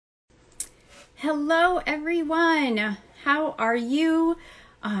Hello everyone, how are you?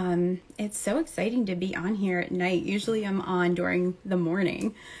 It's so exciting to be on here at night. Usually I'm on during the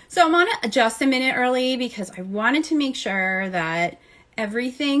morning. So I'm on just a minute early because I wanted to make sure that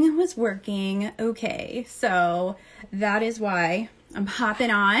everything was working okay. So that is why I'm hopping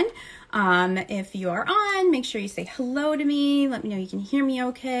on. If you're on, make sure you say hello to me. Let me know you can hear me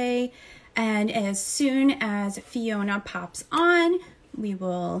okay. And as soon as Fiona pops on,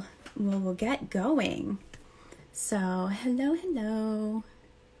 we'll get going. So hello.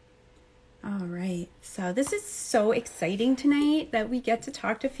 All right, so this is so exciting tonight that we get to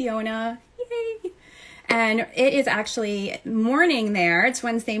talk to Fiona. Yay! And it is actually morning there. It's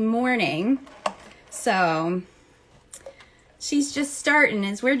Wednesday morning. So she's just starting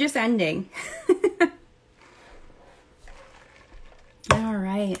as we're just ending. All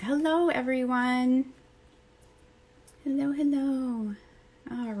right, hello everyone. Hello.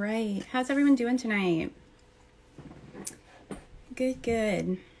 All right, how's everyone doing tonight?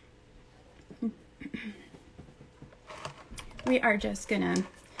 Good. We are just gonna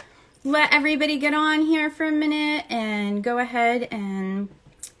let everybody get on here for a minute and go ahead and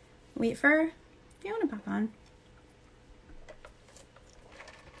wait for Fiona to pop on.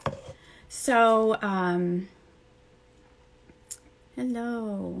 So,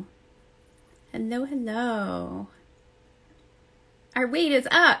 hello. Our wait is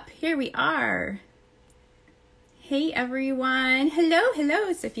up. Here we are. Hey everyone. Hello,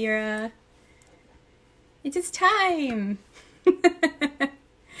 Saphira. It is time. Amber.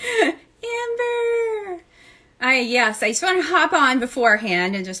 Yes, I just want to hop on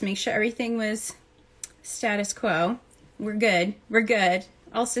beforehand and just make sure everything was status quo. We're good.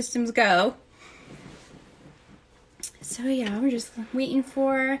 All systems go. So yeah, we're just waiting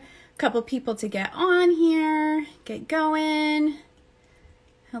for a couple people to get on here, get going.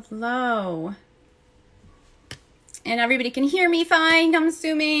 Hello. And everybody can hear me fine, I'm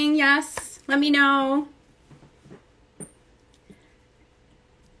assuming. Yes, let me know.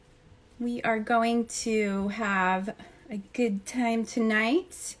 We are going to have a good time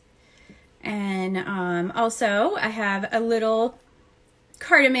tonight. And also, I have a little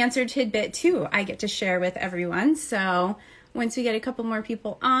Cartomancer tidbit too I get to share with everyone. So once we get a couple more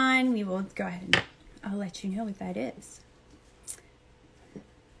people on, we will go ahead and I'll let you know what that is.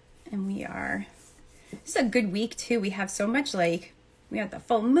 And it's a good week too. We have so much, we have the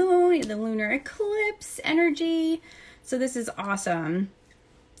full moon, the lunar eclipse energy. So this is awesome.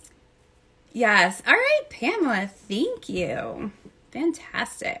 Yes. All right, Pamela, thank you.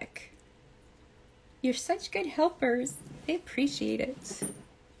 Fantastic. You're such good helpers. I appreciate it.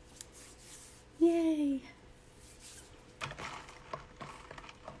 Yay.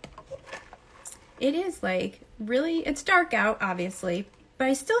 It is really, it's dark out, obviously, but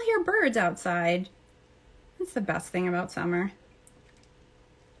I still hear birds outside. That's the best thing about summer.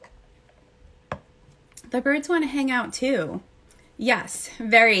 The birds want to hang out too. Yes,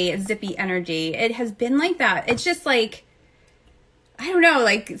 very zippy energy. It has been like that. It's just I don't know,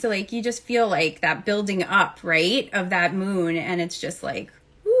 you just feel that building up, right, of that moon, and it's just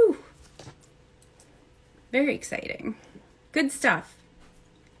woo. Very exciting. Good stuff.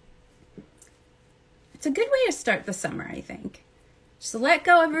 It's a good way to start the summer, I think. Just let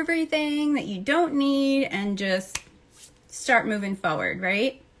go of everything that you don't need and just start moving forward,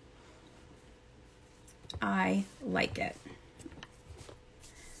 right? I like it.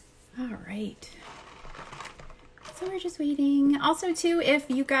 All right. So we're just waiting. Also, too, if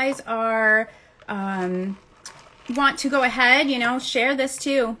you guys are want to go ahead, share this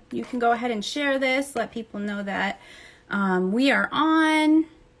too. You can go ahead and share this. Let people know that we are on.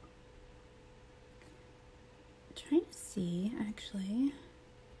 Trying to see, actually.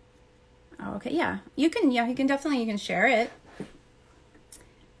 Oh, okay, yeah. You can definitely share it.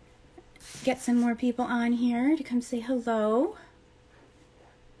 Get some more people on here to come say hello.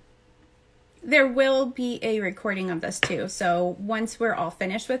 There will be a recording of this too. So once we're all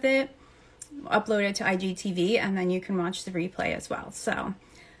finished with it, upload it to IGTV and then you can watch the replay as well. So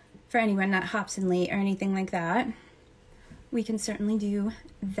for anyone that hops in late or anything like that, we can certainly do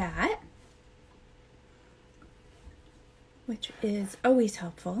that, which is always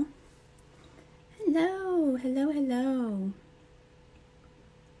helpful. Hello.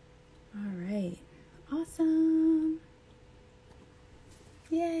 All right. Awesome.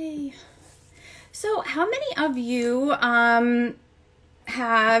 Yay. So how many of you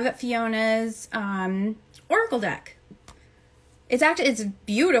have Fiona's Oracle deck? It's a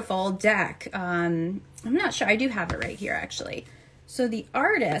beautiful deck. I'm not sure. I do have it right here, actually. So the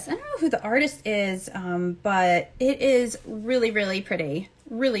artist, I don't know who the artist is, but it is really, really pretty.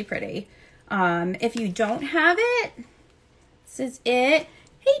 Really pretty. If you don't have it, this is it.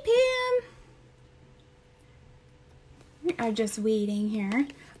 Hey, Pam. We are just waiting here.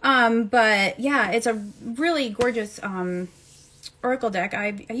 But yeah, it's a really gorgeous oracle deck.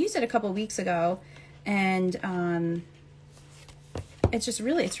 I used it a couple weeks ago, and it's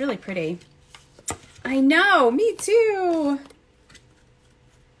really pretty. I know, me too.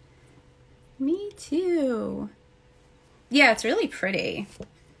 Me too. Yeah, it's really pretty.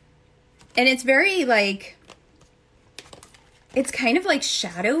 And it's very like, it's kind of like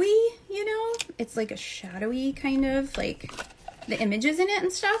shadowy, you know? It's like a shadowy kind of, like the images in it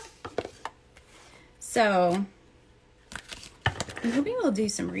and stuff. So I'm hoping we'll do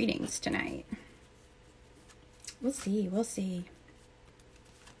some readings tonight. We'll see, we'll see.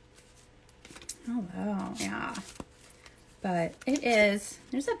 Oh, wow, yeah. But it is,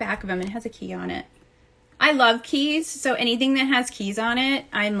 there's the back of them, and it has a key on it. I love keys, so anything that has keys on it,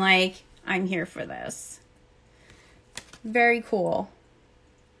 I'm like, I'm here for this. Very cool.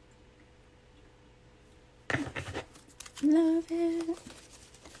 Love it.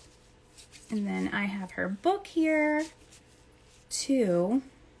 And then I have her book here, too,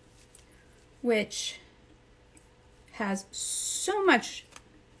 which has so much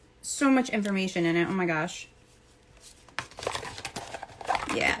information in it. Oh my gosh.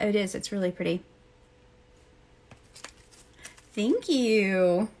 Yeah, it is. It's really pretty. Thank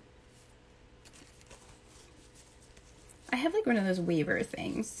you. I have like one of those waiver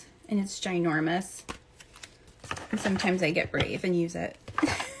things, and it's ginormous. And sometimes I get brave and use it.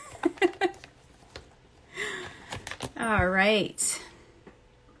 All right.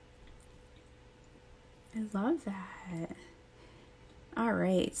 I love that. All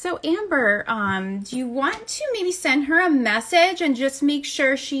right. So Amber, do you want to maybe send her a message and just make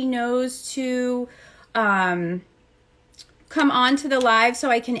sure she knows to come on to the live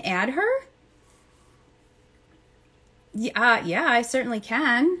so I can add her? Yeah, I certainly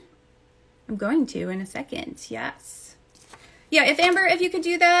can. I'm going to in a second. Yes. Yeah, if you could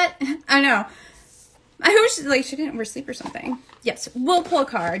do that. I know. I wish like she didn't oversleep or something. Yes, we'll pull a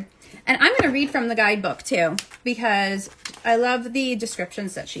card. And I'm going to read from the guidebook too, because I love the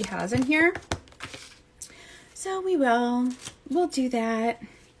descriptions that she has in here. So we'll do that.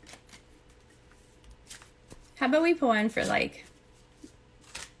 How about we pull one for like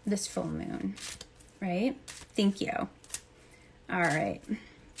this full moon, right? Thank you. All right.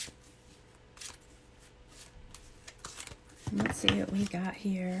 Let's see what we got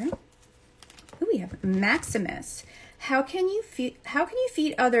here. Ooh, we have Maximus. How can you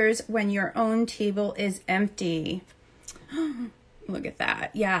feed others when your own table is empty? Look at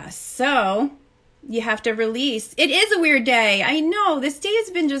that. Yeah, so you have to release. It is a weird day. I know, this day has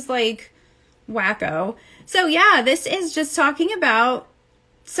been just like wacko. So yeah, this is just talking about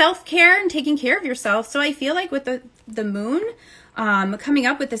self-care and taking care of yourself. So I feel like with the moon coming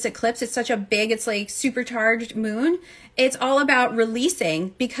up with this eclipse, it's such a big, it's like supercharged moon. It's all about releasing,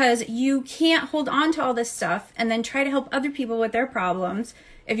 because you can't hold on to all this stuff and then try to help other people with their problems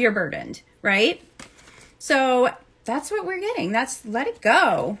if you're burdened, right? So that's what we're getting. That's let it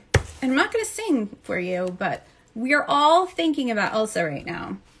go. And I'm not going to sing for you, but we're all thinking about Elsa right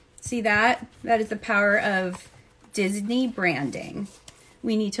now. See that? That is the power of Disney branding.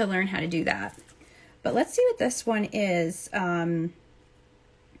 We need to learn how to do that. But let's see what this one is. Let's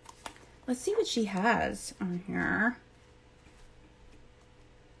see what she has on here.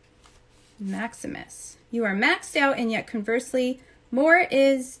 Maximus. You are maxed out, and yet conversely, more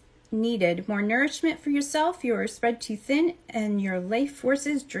is needed. More nourishment for yourself. You are spread too thin, and your life force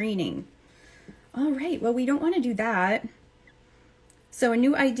is draining. All right. Well, we don't want to do that. So a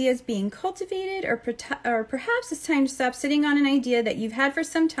new idea is being cultivated, or perhaps it's time to stop sitting on an idea that you've had for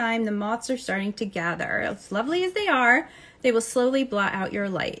some time. The moths are starting to gather. As lovely as they are, they will slowly blot out your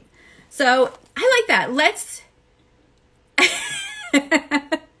light. So I like that. Let's...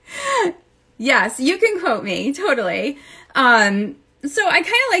 Yes, you can quote me, totally. So I kind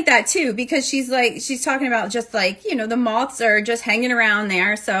of like that too, because she's talking about just like, you know, the moths are just hanging around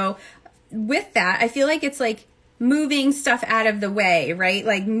there. So with that, I feel like it's like moving stuff out of the way, right?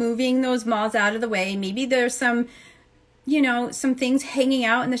 Like moving those moths out of the way. Maybe there's some, you know, some things hanging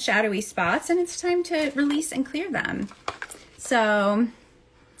out in the shadowy spots, and it's time to release and clear them. So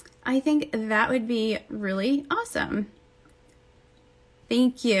I think that would be really awesome.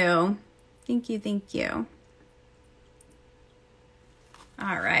 Thank you. Thank you. Thank you.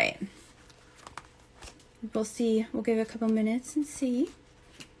 All right. We'll see. We'll give it a couple minutes and see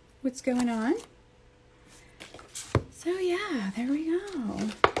what's going on. So yeah, there we go.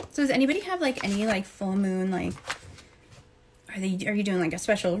 So does anybody have like any like full moon like Are you doing like a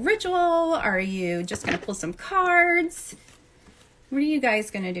special ritual? Are you just gonna pull some cards? What are you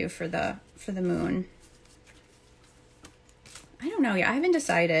guys gonna do for the moon? I don't know yet. I haven't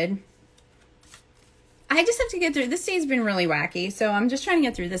decided. I just have to get through. This day's been really wacky, so I'm just trying to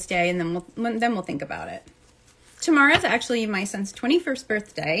get through this day, and then we'll think about it. Tomorrow's actually my son's 21st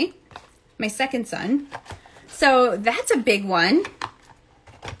birthday, my second son. So that's a big one.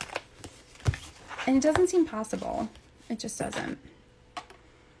 And it doesn't seem possible. It just doesn't.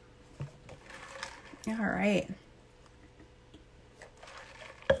 All right.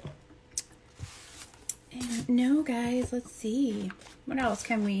 And no, guys, let's see. What else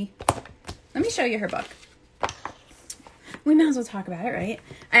can we... Let me show you her book. We might as well talk about it, right?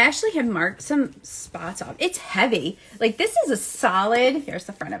 I actually have marked some spots off. It's heavy. Like, this is a solid... Here's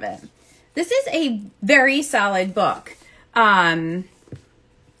the front of it. This is a very solid book. Oh,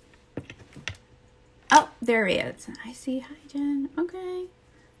 there he is. I see. Hi, Jen. Okay.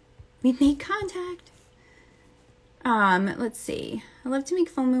 We've made contact. Let's see. I love to make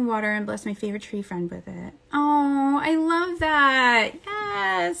full moon water and bless my favorite tree friend with it. Oh, I love that.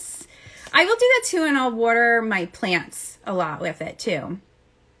 Yes. I will do that too, and I'll water my plants a lot with it too.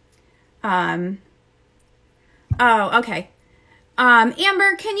 Oh, okay.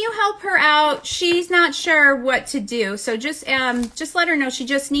 Amber, can you help her out? She's not sure what to do. So just let her know she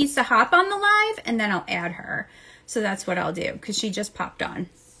just needs to hop on the live, and then I'll add her. So that's what I'll do, because she just popped on.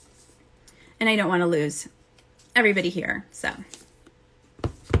 And I don't want to lose everybody here, so.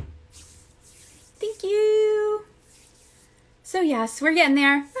 Thank you. So yes, we're getting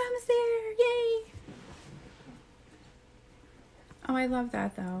there. We're almost there, yay. Oh, I love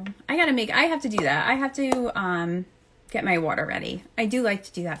that though. I have to do that. I have to, get my water ready. I do like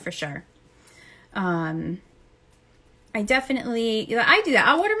to do that for sure. I do that.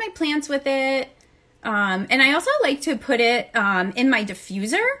 I'll water my plants with it. And I also like to put it, in my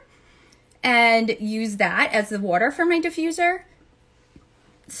diffuser and use that as the water for my diffuser.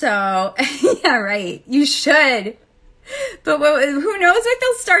 So, yeah, right. You should. But who knows what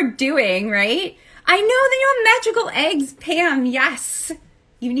they'll start doing, right? I know they have magical eggs, Pam. Yes.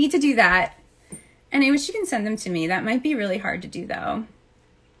 You need to do that. And I wish you can send them to me. That might be really hard to do, though.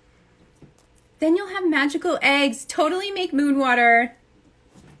 Then you'll have magical eggs. Totally make moon water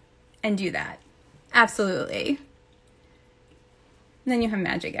and do that. Absolutely. And then you have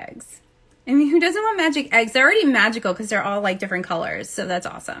magic eggs. I mean, who doesn't want magic eggs? They're already magical because they're all like different colors. So that's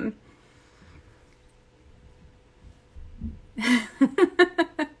awesome.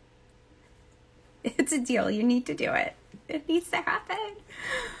 It's a deal. You need to do it. It needs to happen.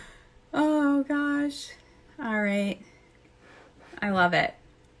 Oh gosh. All right. I love it.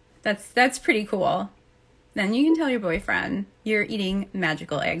 That's pretty cool. Then you can tell your boyfriend you're eating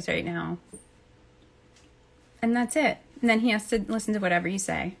magical eggs right now. And that's it. And then he has to listen to whatever you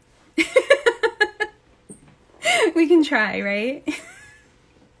say. We can try, right?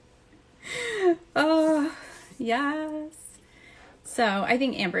 Oh, yes. So I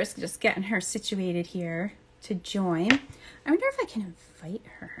think Amber is just getting her situated here to join. I wonder if I can invite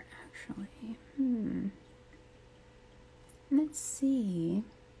her, actually. Let's see.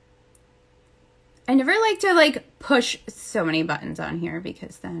 I never like to push so many buttons on here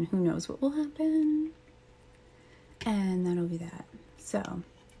because then who knows what will happen. And that'll be that. So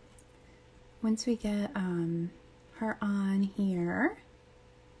once we get her on here.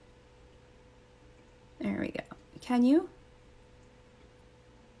 There we go. Can you?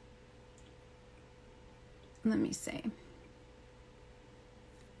 Let me see.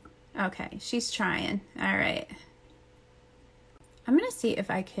 Okay, she's trying. All right. I'm going to see if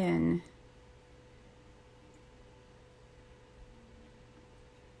I can.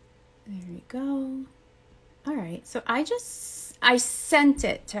 There we go. All right. So I sent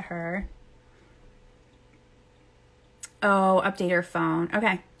it to her. Oh, update her phone.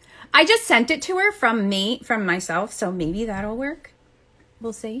 Okay. I just sent it to her from myself. So maybe that'll work.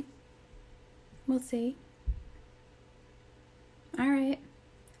 We'll see. We'll see. All right.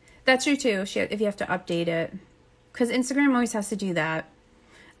 That's true too, if you have to update it. Because Instagram always has to do that.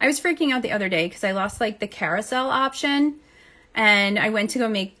 I was freaking out the other day because I lost the carousel option. And I went to go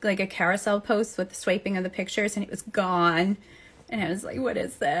make a carousel post with the swiping of the pictures and it was gone. And I was like, what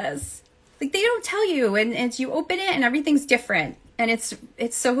is this? They don't tell you, and you open it and everything's different. And it's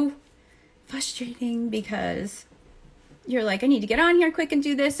so frustrating because you're like, I need to get on here quick and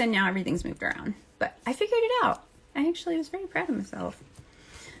do this, and now everything's moved around. But I figured it out. I actually was very proud of myself.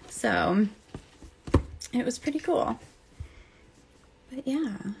 So it was pretty cool. But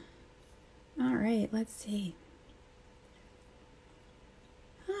yeah. All right, let's see.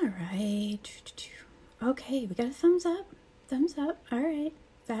 All right. Okay, we got a thumbs up. Thumbs up. All right.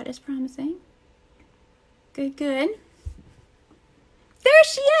 That is promising. Good, good. There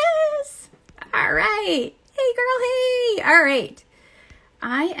she is. All right. Hey, girl. Hey. All right.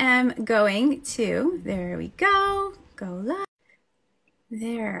 I am going to, there we go. Go live.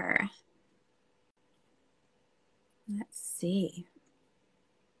 There. Let's see.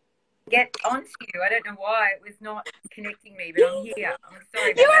 Get onto you. I don't know why it was not connecting me, but I'm here. I'm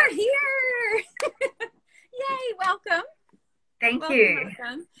sorry. You are here. Yay. Welcome. Thank you.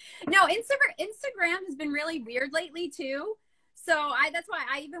 Welcome. No, Instagram has been really weird lately too. So that's why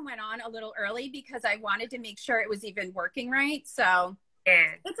I even went on a little early, because I wanted to make sure it was even working right. So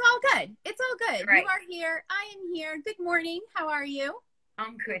yeah, it's all good. It's all good. Right. You are here. I am here. Good morning. How are you?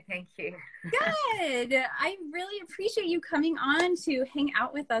 I'm good, thank you. Good. I really appreciate you coming on to hang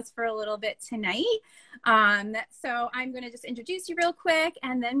out with us for a little bit tonight. So I'm going to just introduce you real quick,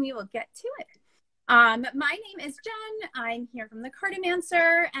 and then we will get to it. My name is Jen. I'm here from the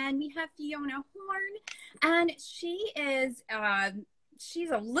Cartomancer, and we have Fiona Horne, and she is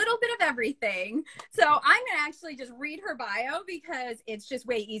she's a little bit of everything. So I'm going to actually just read her bio, because it's just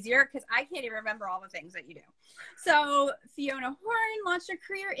way easier, because I can't even remember all the things that you do. So Fiona Horne launched her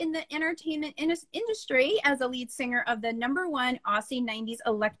career in the entertainment industry as a lead singer of the #1 Aussie 90s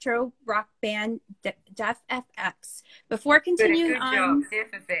electro rock band Def FX, before continuing good on job.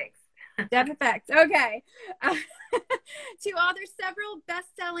 Def FX. Def FX. Okay. To author several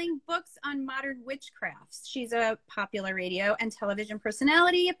best-selling books on modern witchcrafts. She's a popular radio and television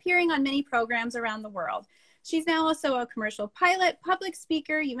personality, appearing on many programs around the world. She's now also a commercial pilot, public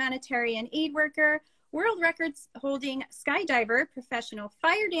speaker, humanitarian aid worker, world records holding skydiver, professional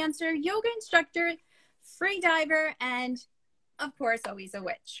fire dancer, yoga instructor, free diver, and of course, always a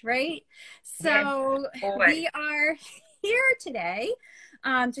witch, right? So yes, we are here today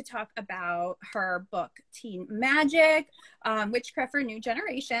to talk about her book, Teen Magick, Witchcraft for New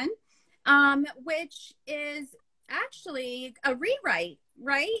Generation, which is actually a rewrite,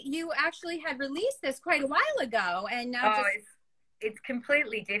 right? You actually had released this quite a while ago, and now it's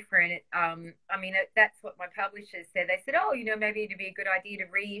completely different. I mean, that's what my publishers said. They said, oh, maybe it'd be a good idea to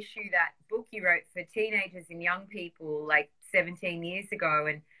reissue that book you wrote for teenagers and young people like 17 years ago,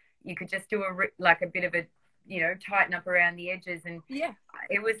 and you could just do a bit of a, tighten up around the edges. And yeah,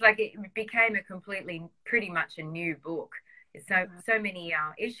 it was like it became pretty much a new book. So many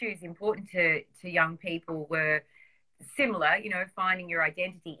issues important to young people were similar, finding your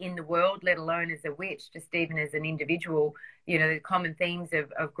identity in the world, let alone as a witch, just even as an individual, the common themes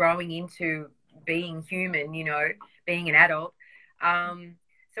of growing into being human, being an adult.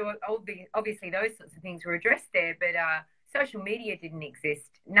 So obviously those sorts of things were addressed there, but social media didn't exist.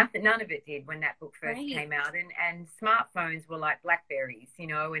 None of it did when that book first came out. And smartphones were like Blackberries,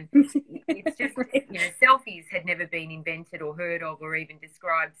 and it's just, selfies had never been invented or heard of or even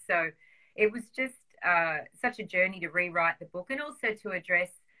described. So it was just such a journey to rewrite the book, and also to address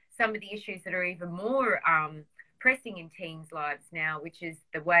some of the issues that are even more pressing in teens' lives now, which is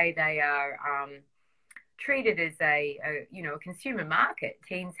the way they are treated as a consumer market.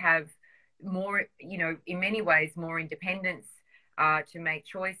 Teens have more, in many ways, more independence to make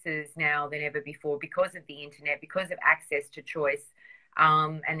choices now than ever before, because of the internet, because of access to choice,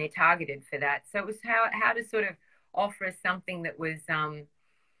 and they're targeted for that. So it was how to sort of offer something that was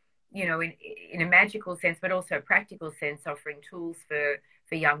in a magical sense, but also a practical sense, offering tools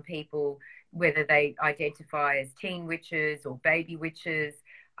for young people, whether they identify as teen witches or baby witches,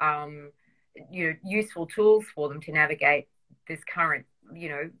 useful tools for them to navigate this current,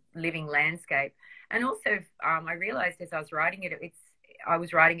 living landscape. And also, I realized as I was writing it, I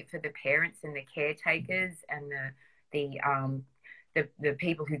was writing it for the parents and the caretakers and the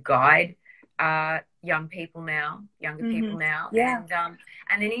people who guide younger people now. Yeah.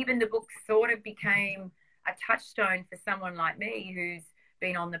 And then even the book sort of became a touchstone for someone like me who's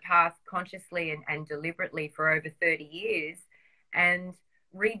been on the path consciously and deliberately for over 30 years, and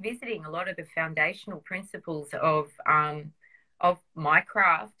revisiting a lot of the foundational principles of my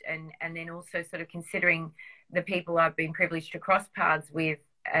craft, and then also sort of considering the people I've been privileged to cross paths with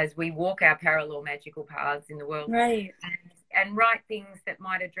as we walk our parallel magical paths in the world, right? And write things that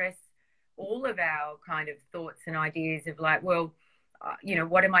might address all of our kind of thoughts and ideas of like, well,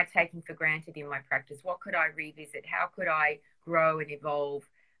 what am I taking for granted in my practice? What could I revisit? How could I grow and evolve?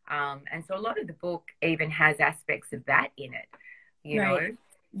 And so a lot of the book even has aspects of that in it, you know.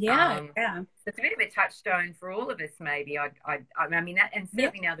 Yeah, So it's a bit of a touchstone for all of us, maybe. I mean, that, and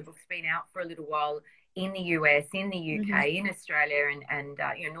certainly now the book's been out for a little while in the US, in the UK, in Australia, and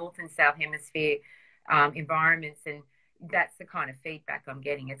North and South Hemisphere environments, and that's the kind of feedback I'm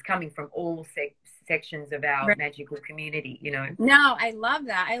getting. It's coming from all sections of our magical community, you know. No, I love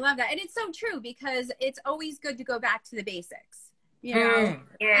that. I love that. And it's so true, because it's always good to go back to the basics, you know.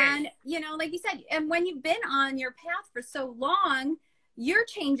 And, you know, like you said, and when you've been on your path for so long, you're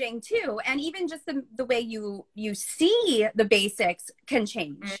changing too. And even just the way you see the basics can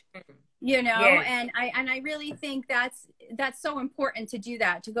change, you know. And I really think that's so important to do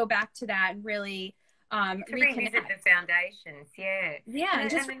that, to go back to that and really to revisit the foundations.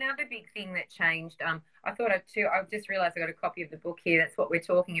 And another big thing that changed, I thought I've just realized I got a copy of the book here. That's what we're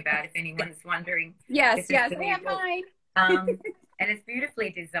talking about, if anyone's wondering. Yes, I have mine. And it's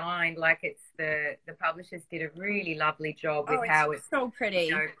beautifully designed. Like, it's the publishers did a really lovely job with how it's so pretty,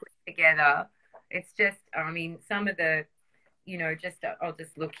 you know, put together. It's just, I mean, some of the, you know, just I'll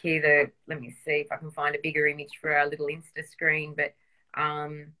just look here. Let me see if I can find a bigger image for our little Insta screen. But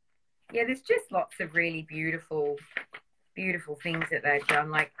yeah, there's just lots of really beautiful things that they've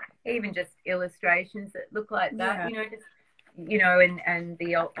done. Like, even just illustrations that look like that. You know, just, you know, and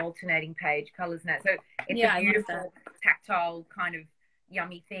the alternating page colors and that. So it's a beautiful tactile kind of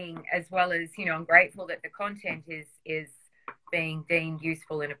yummy thing, as well as, you know, I'm grateful that the content is being deemed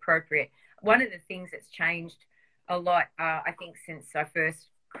useful and appropriate. One of the things that's changed a lot, I think, since I first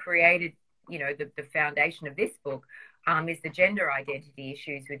created, you know, the foundation of this book, is the gender identity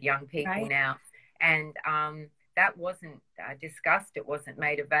issues with young people now. And that wasn't discussed. It wasn't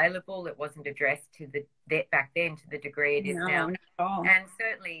made available. It wasn't addressed back then to the degree it is now. And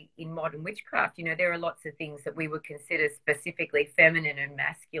certainly in modern witchcraft, you know, there are lots of things that we would consider specifically feminine and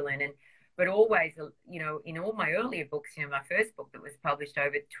masculine, but always, you know, in all my earlier books, you know, my first book that was published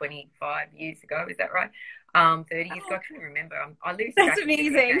over 25 years ago, is that right? 30 years ago, I can't remember. I lose track. That's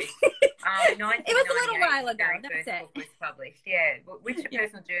amazing. It was a little while ago. That's it. Book was published. Yeah, Witch: A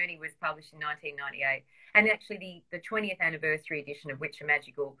Personal Journey was published in 1998, and actually the 20th anniversary edition of Witch: A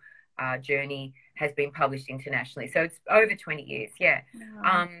Magical Journey has been published internationally. So it's over 20 years. Yeah.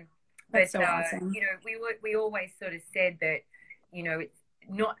 That's so awesome. You know, we always sort of said that, you know, it's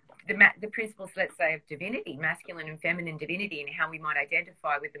not the principles, let's say, of divinity, masculine and feminine divinity, and how we might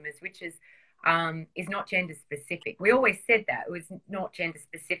identify with them as witches, is not gender specific. We always said that it was not gender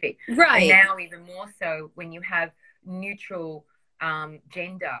specific, right? And now even more so, when you have neutral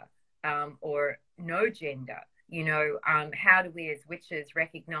gender or no gender, you know, how do we as witches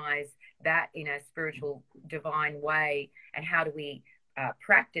recognize that in a spiritual, divine way, and how do we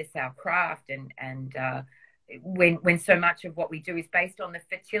practice our craft and when so much of what we do is based on the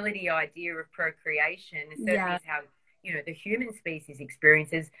fertility idea of procreation, certainly is how, you know, the human species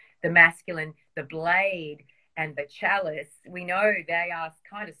experiences the masculine, the blade and the chalice. We know they are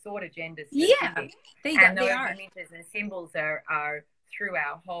kind of sort of gender specific. They those are. images and symbols are through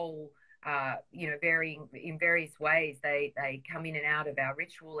our whole, you know, varying in various ways. They come in and out of our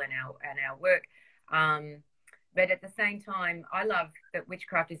ritual and our work. But at the same time, I love that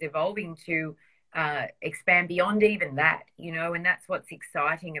witchcraft is evolving to expand beyond even that, you know, and that's what's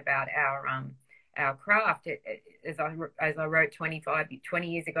exciting about our craft. As I wrote 20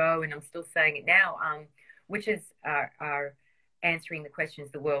 years ago, and I'm still saying it now, witches are answering the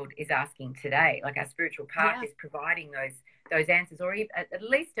questions the world is asking today. Like, our spiritual path is providing those answers, or even, at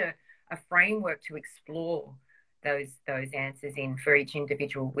least a framework to explore those answers in for each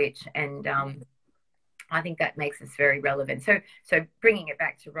individual witch. And I think that makes us very relevant. So bringing it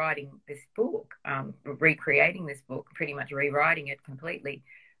back to writing this book, recreating this book, pretty much rewriting it completely,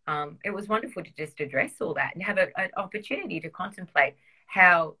 it was wonderful to just address all that and have an opportunity to contemplate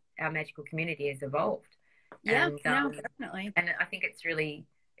how our magical community has evolved. Definitely. And I think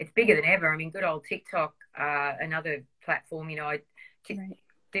it's bigger than ever. I mean, good old TikTok, another platform, you know, I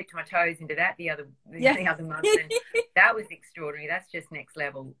dipped my toes into that the other month, and that was extraordinary. That's just next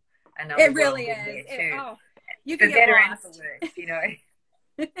level. It really is. You can get lost. And for worse, you know.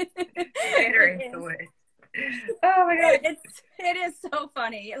 Better and for worse. Oh my God. It is so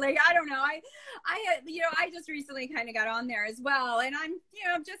funny. Like, I don't know. I you know, I just recently kind of got on there as well, and I'm, you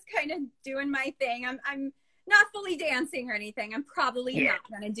know, just kind of doing my thing. I'm not fully dancing or anything. I'm probably not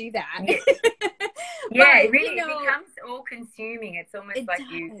going to do that. It really, you know, becomes all consuming. It's almost like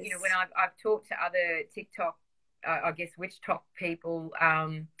you know, when I've talked to other TikTok, I guess witch talk people,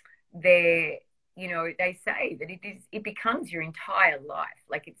 they say that it becomes your entire life.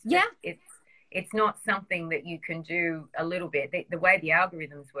 Like, it's not something that you can do a little bit. The way the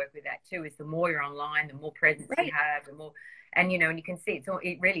algorithms work with that too is the more you're online, the more presence you have, the more, and you know, and you can see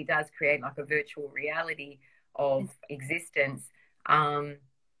it really does create like a virtual reality of existence. And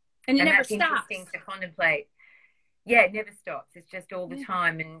it never that's stops. Interesting to contemplate. Yeah, it never stops. It's just all the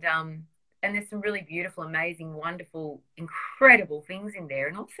time. And and there's some really beautiful, amazing, wonderful, incredible things in there,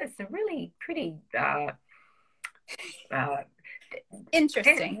 and also some really pretty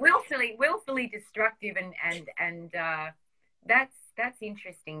interesting, willfully destructive, and that's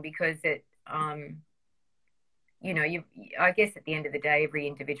interesting because it you know, I guess at the end of the day, every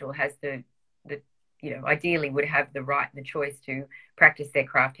individual has the you know, ideally would have the right and the choice to practice their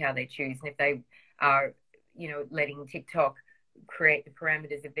craft how they choose, and if they are, you know, letting TikTok create the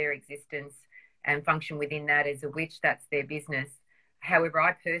parameters of their existence and function within that as a witch, that's their business. However,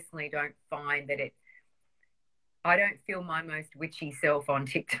 I personally don't find that I don't feel my most witchy self on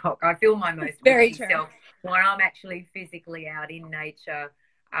TikTok. I feel my most witchy self when I'm actually physically out in nature,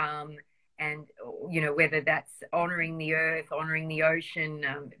 and, you know, whether that's honoring the earth, honoring the ocean,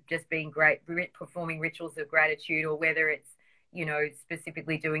 just being great, performing rituals of gratitude, or whether it's, you know,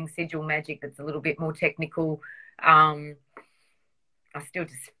 specifically doing sigil magic that's a little bit more technical. I still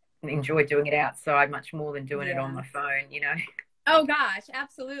just enjoy doing it outside much more than doing it on my phone, you know. Oh gosh,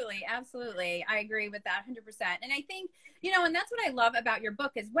 absolutely. Absolutely. I agree with that 100%. And I think, you know, and that's what I love about your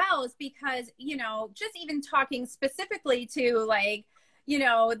book as well, is because, you know, just even talking specifically to, like, you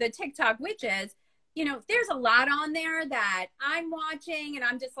know, the TikTok witches, you know, there's a lot on there that I'm watching and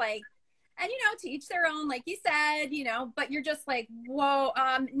I'm just like, and, you know, to each their own, like you said, you know, but you're just like, whoa,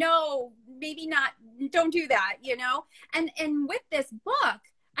 no, maybe not. Don't do that, you know? And with this book,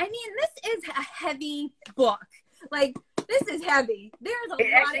 I mean, this is a heavy book. Like, this is heavy. There's a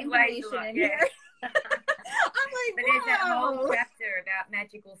lot of information in here. I'm like, but there's that whole chapter about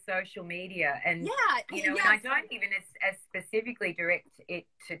magical social media, and you know, and I don't even as specifically direct it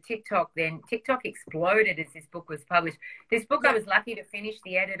to TikTok. Then TikTok exploded as this book was published. This book, I was lucky to finish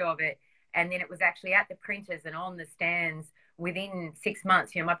the edit of it, and then it was actually at the printers and on the stands within 6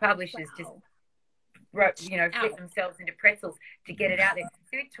 months. You know, my publishers just wrote, you know, flip themselves into pretzels to get it out there.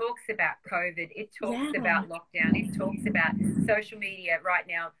 So it talks about COVID, it talks about lockdown, it talks about social media right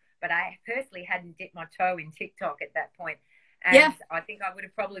now. But I personally hadn't dipped my toe in TikTok at that point. And I think I would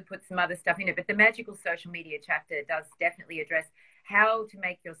have probably put some other stuff in it. But the magical social media chapter does definitely address how to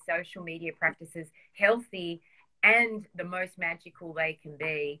make your social media practices healthy and the most magical they can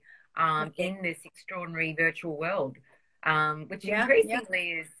be in this extraordinary virtual world, which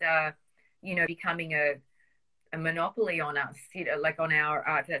increasingly is, you know, becoming a monopoly on us, you know, like on our,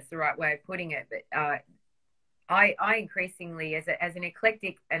 if that's the right way of putting it. But I increasingly, as an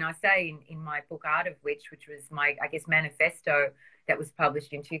eclectic, and I say in my book Art of Witch, which was my, I guess, manifesto that was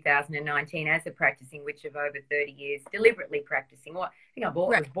published in 2019 as a practicing witch of over 30 years, deliberately practicing. Well, I think I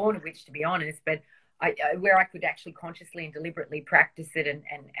was born a witch, to be honest, but where I could actually consciously and deliberately practice it and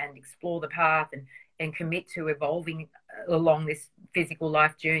explore the path and commit to evolving along this physical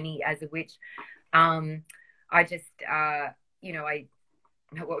life journey as a witch. I just, you know,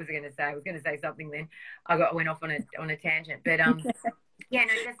 what was I going to say? I was going to say something then. I went off on a tangent. But yeah,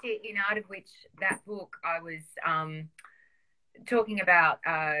 no, just in Art of Witch, that book, I was talking about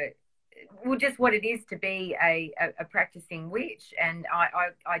well, just what it is to be a practicing witch, and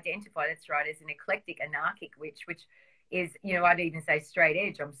I identify, that's right, as an eclectic anarchic witch, which is, you know, I'd even say straight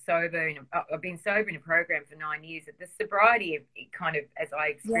edge. I'm sober, and I've been sober in a program for 9 years. The sobriety, it kind of, as I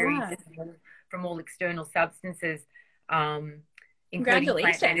experienced it from all external substances. Including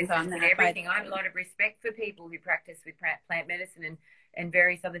plant medicine and everything. I have a lot of respect for people who practice with plant medicine and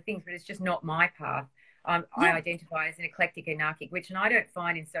various other things, but it's just not my path. I identify as an eclectic anarchic witch, and I don't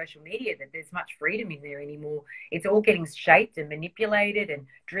find in social media that there's much freedom in there anymore. It's all getting shaped and manipulated and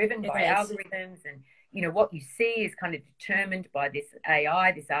driven by algorithms, and, you know, what you see is kind of determined by this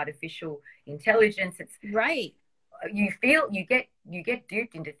AI, this artificial intelligence. It's you get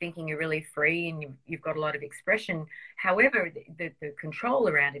duped into thinking you're really free and you've got a lot of expression. However, the control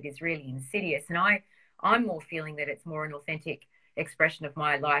around it is really insidious, and I'm more feeling that it's more an authentic expression of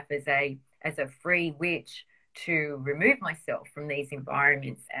my life as a free witch, to remove myself from these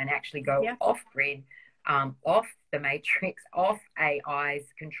environments and actually go off grid, off the matrix, off AI's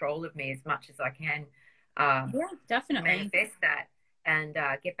control of me as much as I can. Definitely manifest that and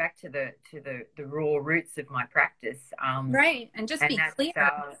get back to the raw roots of my practice. And just be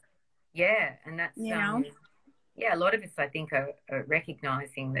clear. And that's you know, a lot of us, I think, are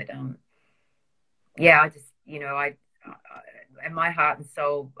recognizing that. I just, you know, and my heart and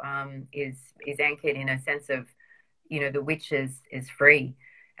soul is anchored in a sense of, you know, the witch is free,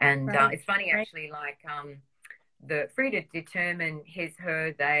 and it's funny actually, like the free to determine his,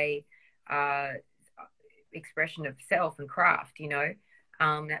 her, they expression of self and craft, you know,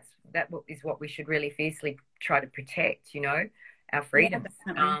 that is what we should really fiercely try to protect, you know, our freedoms.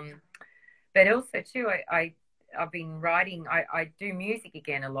 But also too, I I've been writing. I do music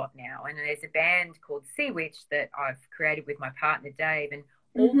again a lot now, and there's a band called Sea Witch that I've created with my partner Dave, and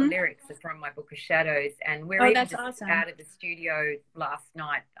all the lyrics are from my book of Shadows. And we're even just awesome. out of the studio last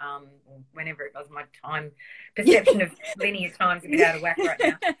night, whenever it was. My time perception of linear time's a bit out of whack right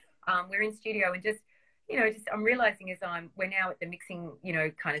now. We're in studio and just I'm realizing we're now at the mixing,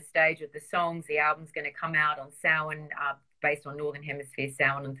 kind of stage of the songs. The album's going to come out on Samhain, based on Northern Hemisphere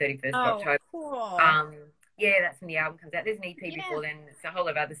Samhain on 31st of October. Cool. Yeah, that's when the album comes out. There's an EP before then. There's a whole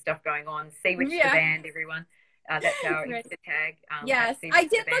lot of other stuff going on. Sea Witch the band, everyone. That's our Insta tag. Yes, I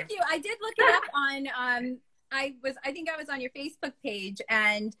did look it up on. I think I was on your Facebook page,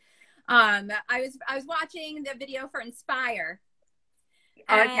 and I was watching the video for Inspire.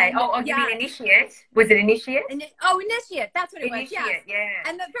 Okay. You mean Initiate? Was it Initiate? Initiate. That's what it was. Initiate, yeah.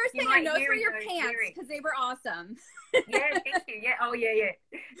 And the first thing I noticed were your pants, because they were awesome. Yeah, thank you. Yeah. Oh, yeah.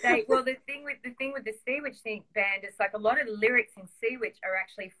 The thing with the Sea Witch band is like a lot of the lyrics in Sea Witch are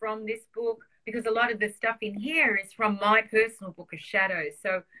actually from this book, because a lot of the stuff in here is from my personal book of Shadows.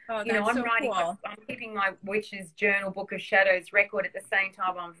 So I'm writing. Cool. I'm keeping my Witch's Journal Book of Shadows record at the same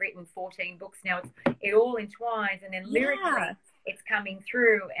time. I've written 14 books now. It all entwines, and then lyrically it's coming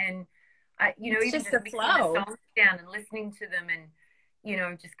through, and even just the flow. The songs down and listening to them,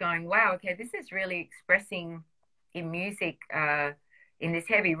 and just going, wow, okay, this is really expressing in music. In this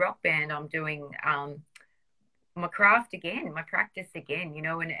heavy rock band, I'm doing my craft again, my practice again,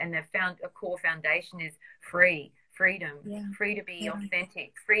 and a core foundation is freedom, free to be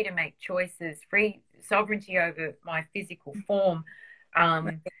authentic, free to make choices, free sovereignty over my physical form.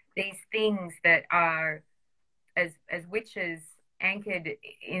 These things that are, as witches, anchored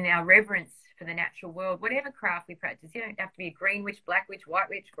in our reverence for the natural world. Whatever craft we practice, you don't have to be a green witch, black witch, white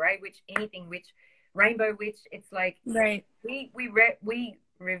witch, grey witch, anything witch, rainbow witch. It's like we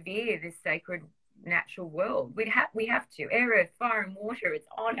revere this sacred natural world. We have to. Air, earth, fire, and water. It's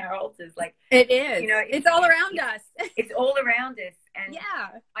on our altars. Like it is. It's all around us. It's all around us. And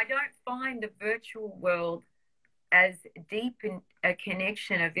I don't find the virtual world as deep in a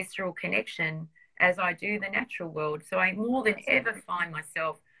connection, a visceral connection, as I do the natural world. So I more than ever find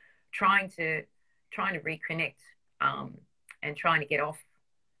myself trying to reconnect, and trying to get off,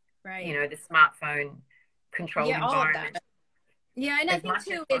 the smartphone controlled environment. Yeah, and I think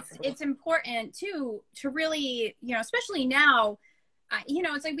too, it's important too to really, especially now,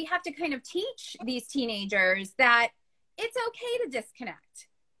 it's like we have to kind of teach these teenagers that it's okay to disconnect.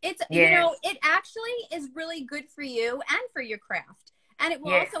 It's it actually is really good for you and for your craft. And it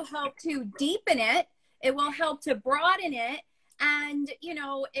will also help to deepen it. It will help to broaden it. And,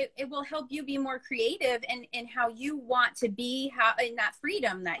 it will help you be more creative in how you want to be, in that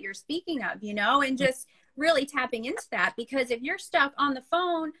freedom that you're speaking of, and just really tapping into that. Because if you're stuck on the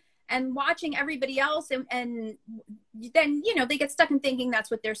phone and watching everybody else, and then, they get stuck in thinking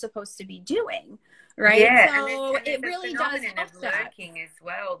that's what they're supposed to be doing. Right. Yeah. So it really does help lurking as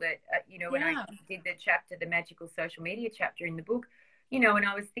well. That, when I did the magical social media chapter in the book, and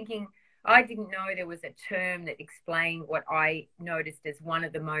I was thinking, I didn't know there was a term that explained what I noticed as one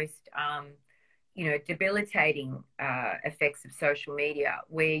of the most, debilitating effects of social media,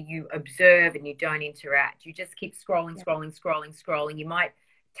 where you observe and you don't interact. You just keep scrolling. You might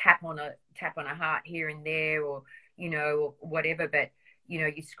tap on a heart here and there, or or whatever, but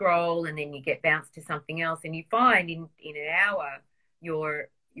you scroll and then you get bounced to something else, and you find in an hour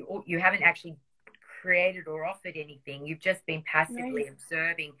you haven't actually created or offered anything. You've just been passively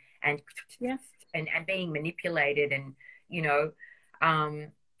observing and being manipulated, and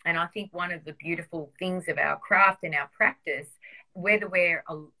and I think one of the beautiful things of our craft and our practice, whether we're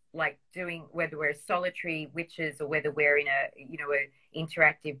solitary witches or whether we're in a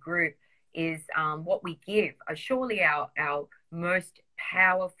interactive group, is what we give. Surely our most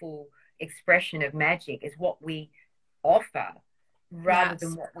powerful expression of magic is what we offer, rather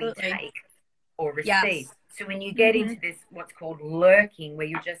than what we take or receive. So when you get into this, what's called lurking, where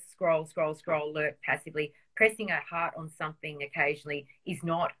you just scroll, lurk passively, pressing a heart on something occasionally is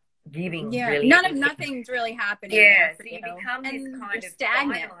not giving really nothing's really happening. So you become this kind of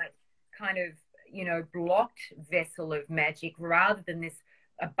stagnant, kind of blocked vessel of magic, rather than this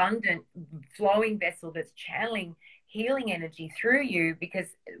abundant flowing vessel that's channeling healing energy through you. Because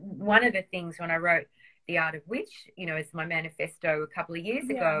one of the things when I wrote The Art of Witch, as my manifesto a couple of years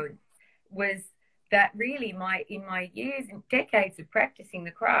ago, was that really in my years and decades of practicing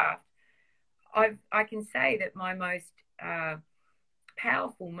the craft, I can say that my most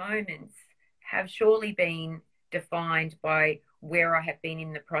powerful moments have surely been defined by where I have been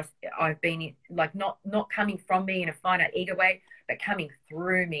in the process. I've been not coming from me in a finite ego way, but coming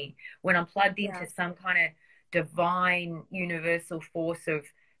through me when I'm plugged into some kind of divine universal force of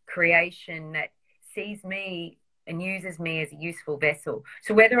creation that sees me and uses me as a useful vessel.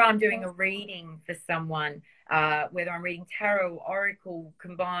 So whether I'm doing a reading for someone, whether I'm reading tarot, oracle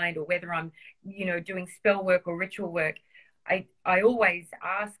combined, or whether I'm, doing spell work or ritual work, I always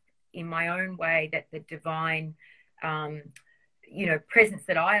ask in my own way that the divine, presence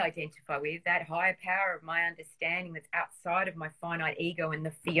that I identify with, that higher power of my understanding that's outside of my finite ego and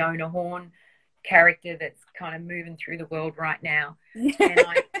the Fiona Horne character that's kind of moving through the world right now. And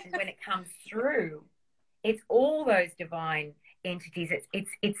when it comes through, it's all those divine entities.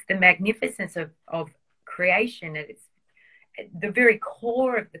 It's the magnificence of creation. It's the very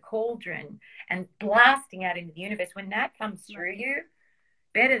core of the cauldron and blasting out into the universe. When that comes through you,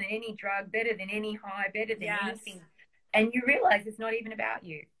 better than any drug, better than any high, better than anything. And you realize it's not even about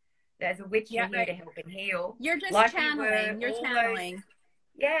you. There's a witch in here to help and heal. You're just channeling. You're channeling.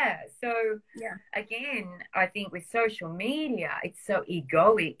 So again, I think with social media, it's so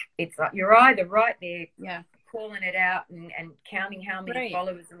egoic. It's like you're either right there calling it out and counting how many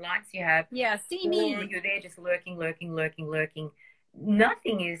followers and likes you have. See me. Or you're there just lurking.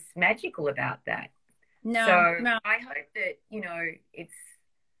 Nothing is magical about that. No. I hope that, it's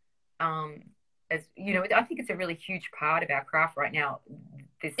as I think it's a really huge part of our craft right now,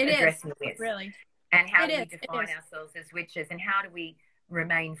 addressing this. Really. And how do we define ourselves as witches, and how do we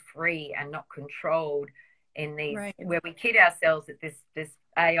remain free and not controlled in these where we kid ourselves that this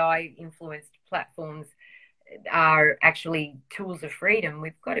AI influenced platforms are actually tools of freedom.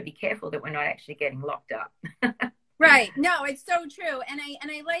 We've got to be careful that we're not actually getting locked up. Right. No, it's so true. And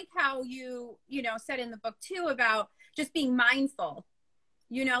I like how you said in the book too about just being mindful,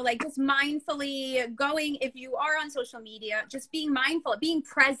 like just mindfully going, if you are on social media, just being mindful, being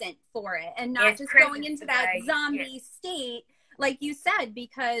present for it, and not just going into that zombie state, like you said,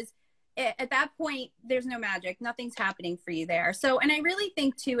 because at that point, there's no magic. Nothing's happening for you there. So, and I really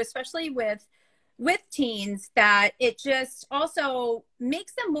think too, especially with teens, that it just also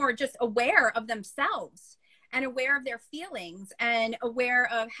makes them more just aware of themselves and aware of their feelings and aware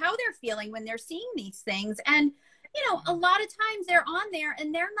of how they're feeling when they're seeing these things. And, a lot of times they're on there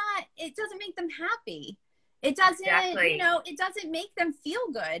and they're not, it doesn't make them happy. It doesn't, it doesn't make them feel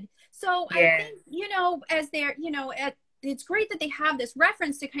good. So I think, as they're, it's great that they have this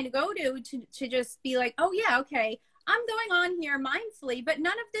reference to kind of go to just be like, oh yeah, okay, I'm going on here mindfully, but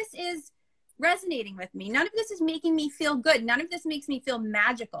none of this is resonating with me. None of this is making me feel good. None of this makes me feel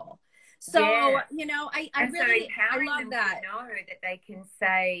magical. So, I really, I love that. Know that they can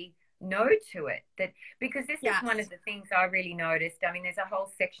say no to it, because this is one of the things I really noticed. I mean, there's a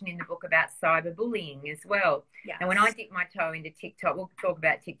whole section in the book about cyberbullying as well. And when I dip my toe into TikTok, we'll talk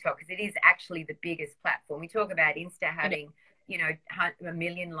about TikTok because it is actually the biggest platform. We talk about Insta having, a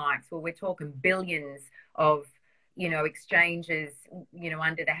million likes. Well, we're talking billions of, exchanges,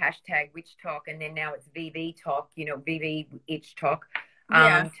 under the hashtag Witch Talk, and then now it's VV Talk, VV Itch Talk,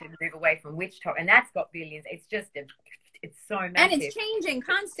 to move away from Witch Talk, and that's got billions. It's just it's so massive. And it's changing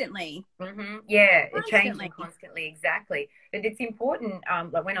constantly. It's changing constantly, exactly. But it's important,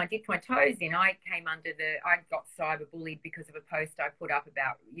 like when I dipped my toes in, I got cyberbullied because of a post I put up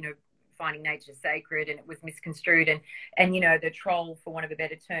about, finding nature sacred, and it was misconstrued. And the troll, for want of a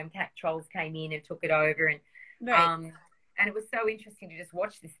better term, cat trolls came in and took it over. And and it was so interesting to just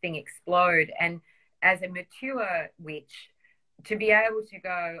watch this thing explode. And as a mature witch, to be able to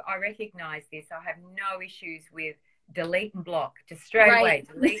go, I recognize this, I have no issues with delete and block, just straight away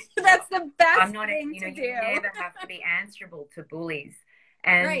delete. That's the best thing to do. You never have to be answerable to bullies,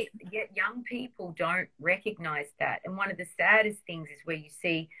 and yet young people don't recognize that. And one of the saddest things is where you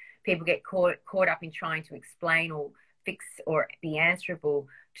see people get caught up in trying to explain or fix or be answerable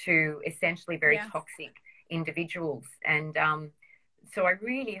to essentially very toxic individuals. And so I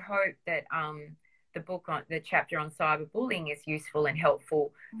really hope that the chapter on cyberbullying is useful and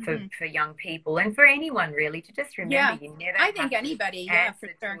helpful for young people, and for anyone really, to just remember you never. I think anybody, for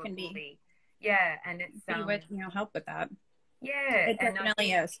sure, can be. And it's help with that. It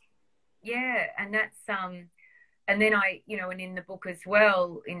definitely is. And that's and then I, and in the book as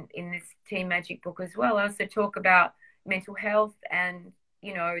well, in this Teen Magick book as well, I also talk about mental health, and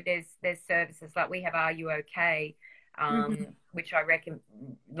there's services like we have Are You Okay? Which I reckon,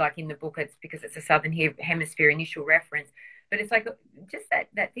 like in the book, it's because it's a Southern Hemisphere initial reference, but it's like just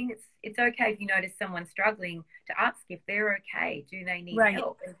that thing. It's okay if you notice someone struggling to ask if they're okay. Do they need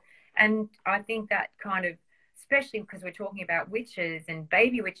help? And I think that kind of, especially because we're talking about witches and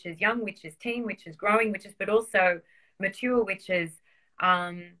baby witches, young witches, teen witches, growing witches, but also mature witches.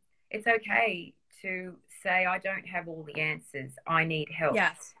 It's okay to say, I don't have all the answers. I need help.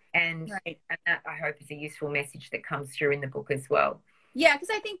 And, Right. and that, I hope, is a useful message that comes through in the book as well. Yeah, because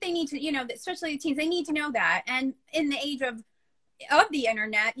I think they need to, you know, especially the teens, they need to know that. And in the age of the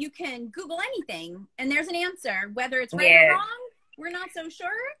internet, you can Google anything and there's an answer. Whether it's right or Yeah. wrong, we're not so sure,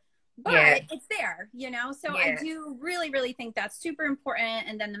 but Yeah. it's there, you know. So Yeah. I do really, really think that's super important.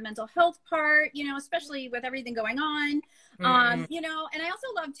 And then the mental health part, you know, especially with everything going on, you know. And I also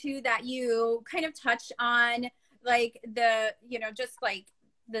love too that you kind of touch on like the, you know, just like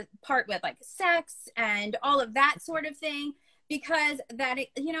the part with like sex and all of that sort of thing, because that,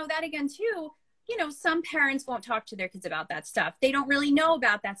 you know, that again too, you know, some parents won't talk to their kids about that stuff. They don't really know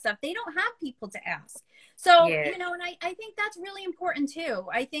about that stuff. They don't have people to ask. So, Yeah. you know, and I think that's really important too.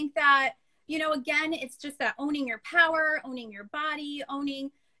 I think that, you know, again, it's just that owning your power, owning your body,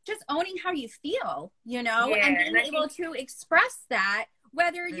 just owning how you feel, you know, Yeah, and being and able to express that,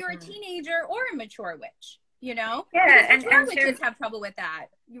 whether you're a teenager or a mature witch, you know, yeah, because mature witches have trouble with that,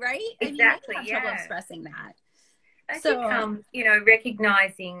 right? Exactly. I mean, they have trouble expressing that. I think, you know,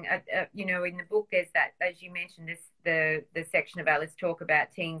 recognizing, you know, in the book, there's that, as you mentioned, the section about let's talk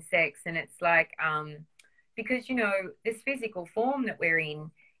about teen sex. And it's like, because, you know, this physical form that we're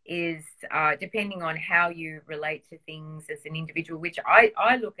in is depending on how you relate to things as an individual, which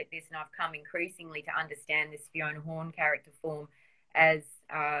I look at this and I've come increasingly to understand this Fiona Horne character form as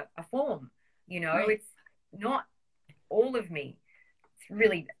a form, you know, Right. It's not all of me. It's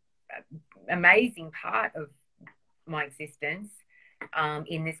really amazing part of my existence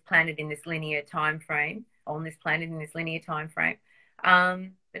in this planet, in this linear time frame, on this planet in this linear time frame,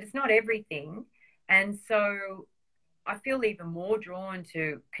 but it's not everything. And so I feel even more drawn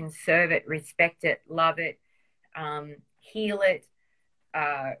to conserve it, respect it, love it, heal it,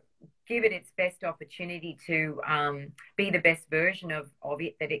 give it its best opportunity to be the best version of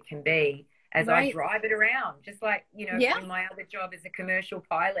it that it can be as I drive it around. Just like, you know, in my other job as a commercial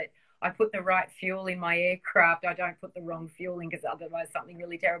pilot, I put the right fuel in my aircraft. I don't put the wrong fuel in because otherwise something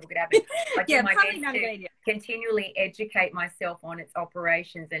really terrible could happen. I do my best to continually educate myself on its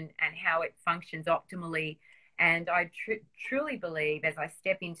operations and how it functions optimally. And I truly believe as I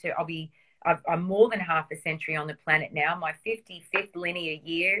step into, I'm more than half a century on the planet now. My 55th linear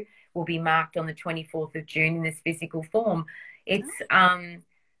year will be marked on the 24th of June in this physical form. It's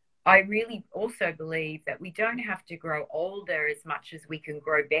I really also believe that we don't have to grow older as much as we can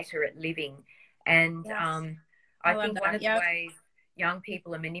grow better at living. And I think one of the ways young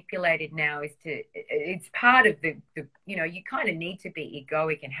people are manipulated now is it's part of the you know, you kind of need to be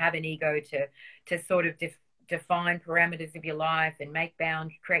egoic and have an ego to sort of define parameters of your life and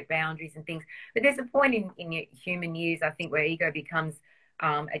create boundaries and things. But there's a point in your human years, I think, where ego becomes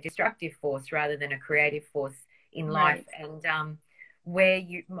a destructive force rather than a creative force in life. And where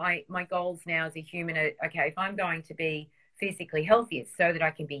my goals now as a human are, okay, if I'm going to be physically healthy, it's so that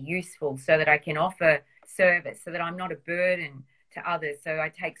I can be useful, so that I can offer service, so that I'm not a burden to others. So I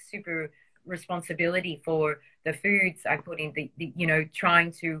take super responsibility for the foods I put in, the you know,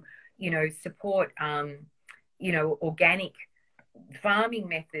 trying to, you know, support you know, organic farming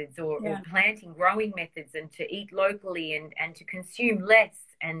methods or growing methods, and to eat locally and to consume less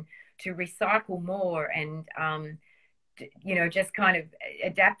and to recycle more, and you know, just kind of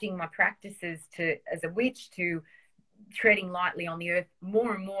adapting my practices to, as a witch, to treading lightly on the earth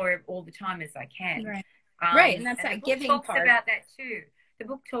more and more all the time as I can. Right. And that's that giving part. About that too. The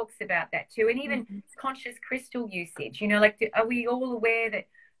book talks about that too. And even conscious crystal usage, you know, like, are we all aware that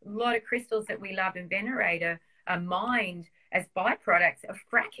a lot of crystals that we love and venerate are mined as byproducts of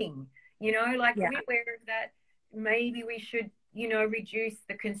fracking? You know, like, are we aware of that? Maybe we should, you know, reduce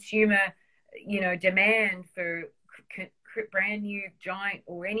the consumer, you know, demand for brand new giant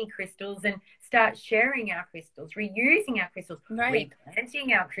or any crystals, and start sharing our crystals, reusing our crystals,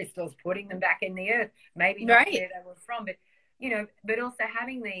 replanting our crystals, putting them back in the earth, maybe not where they were from, but, you know, but also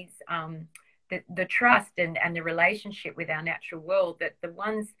having these the trust and the relationship with our natural world, that the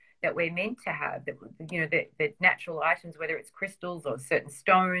ones that we're meant to have, that, you know, the natural items, whether it's crystals or certain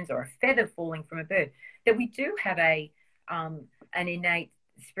stones or a feather falling from a bird, that we do have an innate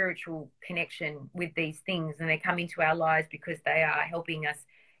spiritual connection with these things, and they come into our lives because they are helping us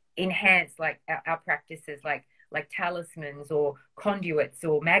enhance, like, our practices, like talismans or conduits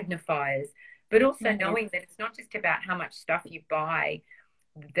or magnifiers, but also knowing that it's not just about how much stuff you buy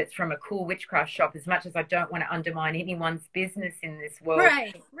that's from a cool witchcraft shop, as much as I don't want to undermine anyone's business in this world.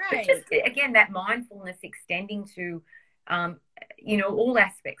 But just, again, that mindfulness extending to, you know, all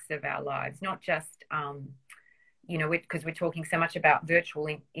aspects of our lives, not just, you know, because we're talking so much about virtual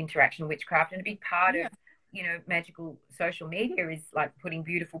interaction witchcraft, and a big part of, you know, magical social media is like putting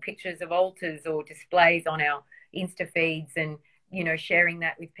beautiful pictures of altars or displays on our Insta feeds, and you know, sharing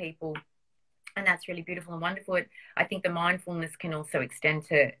that with people. And that's really beautiful and wonderful. I think the mindfulness can also extend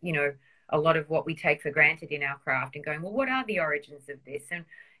to, you know, a lot of what we take for granted in our craft, and going, well, what are the origins of this? And,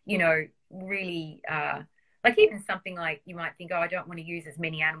 you know, really, like even something like you might think, oh, I don't want to use as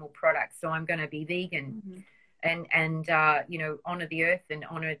many animal products, so I'm going to be vegan. Mm-hmm. And you know, honor the earth and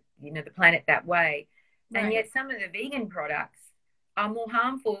honor, you know, the planet that way. Right. And yet some of the vegan products are more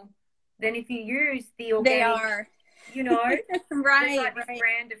harmful than if you use the organic. They are. You know, right, there's like this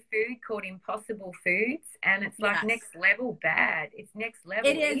brand of food called Impossible Foods, and it's like next level bad. It's next level.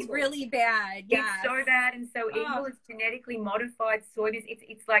 It is evil. Really bad. Yes. It's so bad and so evil. It's genetically modified soybeans.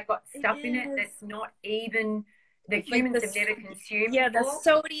 It's like got stuff in it that's not even that humans have never consumed. Yeah, before, the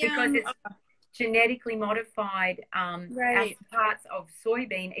sodium, because it's genetically modified parts of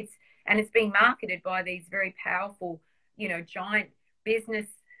soybean. It's being marketed by these very powerful, you know, giant business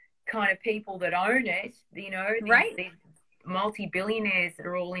kind of people that own it, you know, these multi-billionaires that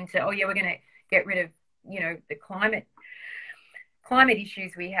are all into, oh yeah, we're going to get rid of, you know, the climate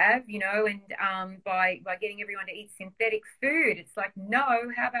issues we have, you know, and by getting everyone to eat synthetic food. It's like, no,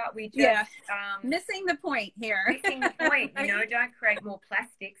 how about we just missing the point here. Missing the point, you know, don't create more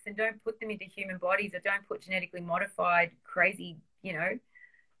plastics and don't put them into human bodies, or don't put genetically modified crazy, you know,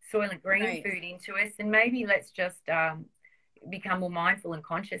 Soylent Green food into us, and maybe let's just become more mindful and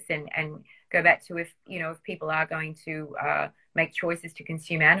conscious, and go back to, if you know, if people are going to make choices to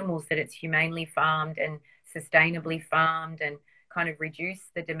consume animals, that it's humanely farmed and sustainably farmed, and kind of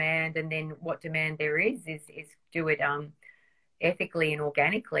reduce the demand, and then what demand there is do it ethically and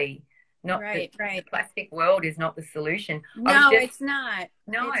organically. Not the plastic world is not the solution. No, it's not.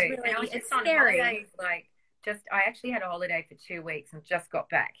 No, it's really, and I was just on scary. holidays, I actually had a holiday for 2 weeks and just got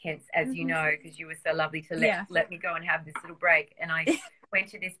back, hence, as you know, because you were so lovely to let me go and have this little break. And I went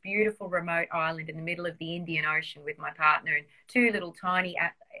to this beautiful remote island in the middle of the Indian Ocean with my partner, and 2 little tiny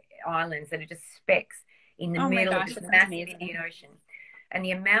islands that are just specks in the middle of this massive Indian Ocean. And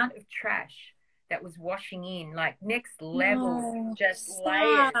the amount of trash that was washing in, like next level, just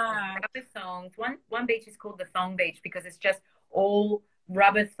layers of rubber thongs. One beach is called the Thong Beach because it's just all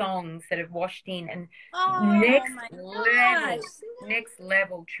rubber thongs that have washed in, and next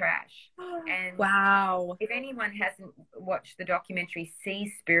level trash. And if anyone hasn't watched the documentary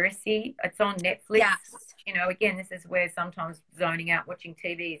Seaspiracy, it's on Netflix. You know, again, this is where sometimes zoning out watching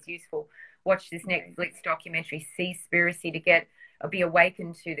TV is useful. Watch this Netflix documentary Seaspiracy to be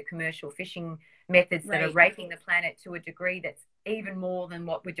awakened to the commercial fishing methods that are raping the planet to a degree that's even more than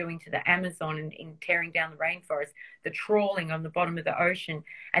what we're doing to the Amazon and in tearing down the rainforest, the trawling on the bottom of the ocean.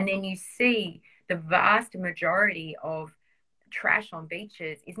 And then you see the vast majority of trash on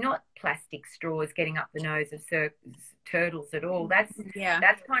beaches is not plastic straws getting up the nose of turtles at all. That's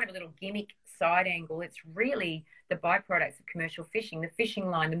kind of a little gimmick side angle. It's really the byproducts of commercial fishing, the fishing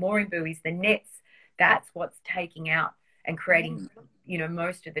line, the mooring buoys, the nets. That's what's taking out and creating, you know,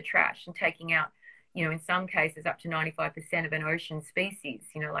 most of the trash, and taking out, you know, in some cases up to 95% of an ocean species,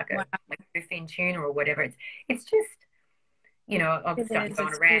 you know, like a bluefin tuna or whatever. It's just, you know, I'll start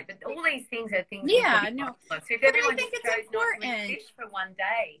going around, but all these things are things. So if everyone just chose not to eat fish for one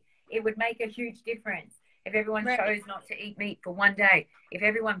day, it would make a huge difference. If everyone chose not to eat meat for one day, if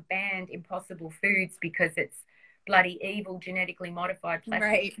everyone banned Impossible Foods because it's bloody evil, genetically modified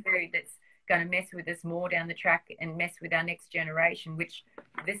plastic food that's going to mess with us more down the track and mess with our next generation, which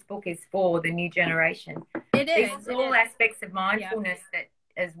this book is for the new generation. It is. These are all aspects of mindfulness that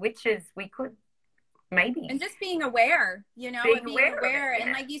as witches we could maybe. And just being aware, you know, being aware.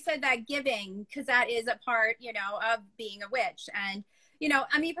 And like you said, that giving, because that is a part, you know, of being a witch. And, you know,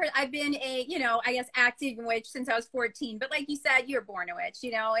 I mean, I've been a, you know, I guess active witch since I was 14. But like you said, you're born a witch,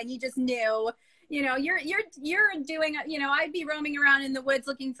 you know, and you just knew. You know, you're doing, you know, I'd be roaming around in the woods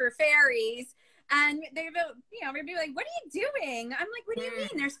looking for fairies, and they'd be like, what are you doing? I'm like, what do you mean?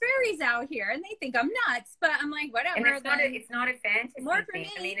 There's fairies out here. And they think I'm nuts, but I'm like, whatever. And it's not a fantasy thing.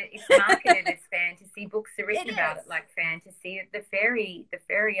 I mean, it's marketed as fantasy. Books are written about it like fantasy. The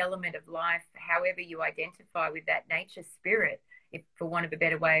fairy element of life, however you identify with that nature spirit, if for want of a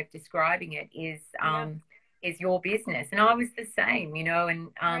better way of describing it, is your business. And I was the same, you know,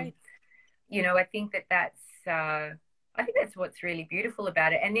 and you know, I think that's what's really beautiful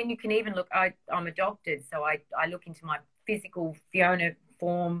about it. And then you can even look, I'm adopted, so I look into my physical Fiona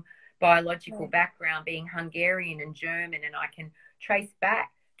Horne biological background, being Hungarian and German, and I can trace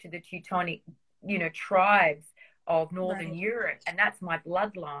back to the Teutonic, you know, tribes of Northern Europe, and that's my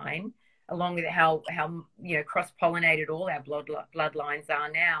bloodline, along with how you know, cross-pollinated all our bloodlines are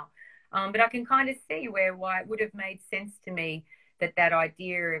now. But I can kind of see why it would have made sense to me that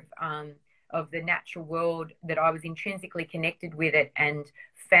idea of the natural world, that I was intrinsically connected with it and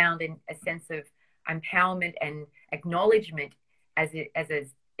found a sense of empowerment and acknowledgement as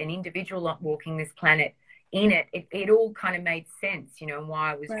an individual walking this planet in it. It all kind of made sense, you know, and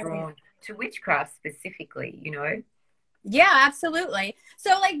why I was drawn to witchcraft specifically, you know. Yeah, absolutely.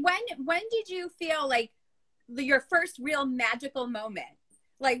 So like when did you feel like your first real magical moment?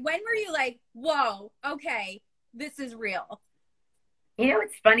 Like when were you like, whoa, okay, this is real? You know,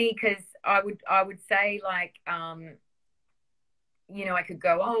 it's funny because I would say like, you know, I could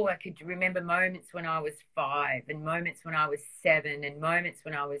go, oh, I could remember moments when I was 5 and moments when I was 7 and moments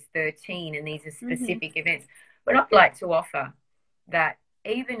when I was 13. And these are specific events. But I'd like to offer that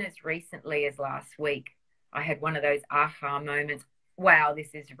even as recently as last week, I had one of those aha moments. Wow, this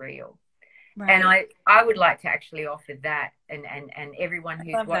is real. Right. And I would like to actually offer that and everyone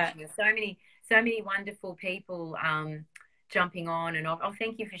who's watching. There's so many wonderful people jumping on and off. Oh,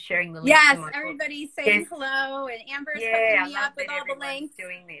 thank you for sharing the link. Yes, everybody's saying hello, and Amber's hooking me up with all the links.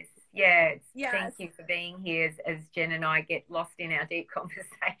 Doing this. Yes. Thank you for being here as Jen and I get lost in our deep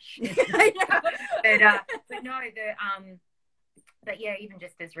conversation. I know. But no, but yeah, even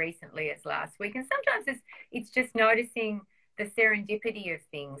just as recently as last week, and sometimes it's just noticing the serendipity of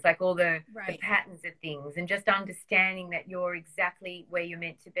things, like all the patterns of things, and just understanding that you're exactly where you're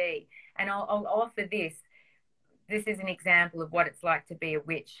meant to be. And I'll offer this. This is an example of what it's like to be a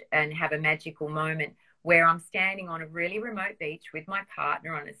witch and have a magical moment where I'm standing on a really remote beach with my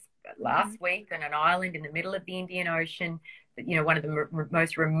partner on last week on an island in the middle of the Indian Ocean, you know, one of the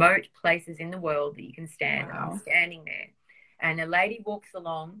most remote places in the world that you can stand. Wow. I'm standing there. And a lady walks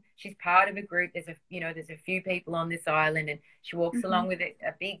along. She's part of a group. There's a few people on this island, and she walks along with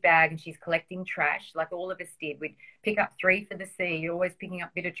a big bag, and she's collecting trash, like all of us did. We'd pick up 3 for the sea. You're always picking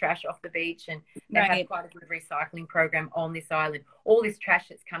up a bit of trash off the beach, and they have quite a good recycling program on this island. All this trash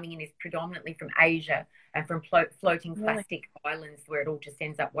that's coming in is predominantly from Asia and from floating plastic islands where it all just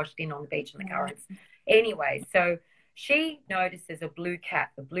ends up washed in on the beach and the currents. Anyway, so she notices a blue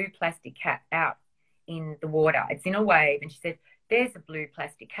plastic cap out in the water. It's in a wave, and she said, there's a blue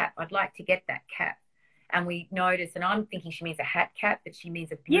plastic cap. I'd like to get that cap. And we notice, and I'm thinking she means a hat cap, but she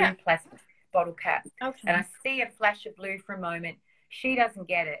means a blue plastic bottle cap. Okay. And I see a flash of blue for a moment. She doesn't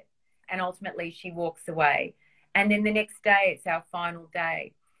get it. And ultimately she walks away. And then the next day, it's our final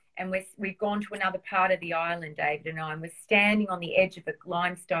day. And we've gone to another part of the island, David and I, and we're standing on the edge of a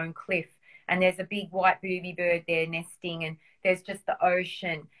limestone cliff. And there's a big white booby bird there nesting, and there's just the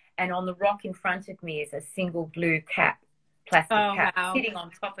ocean. And on the rock in front of me is a single blue cap, plastic cap, sitting on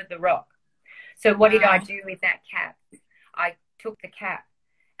top of the rock. So what did I do with that cap? I took the cap,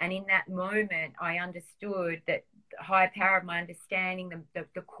 and in that moment, I understood that the higher power of my understanding,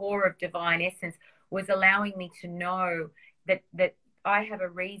 the core of divine essence, was allowing me to know that I have a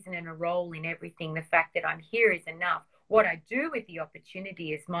reason and a role in everything. The fact that I'm here is enough. What I do with the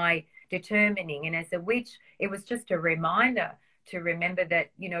opportunity is my determining. And as a witch, it was just a reminder to remember that,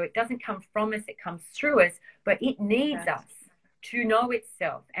 you know, it doesn't come from us, it comes through us, but it needs us to know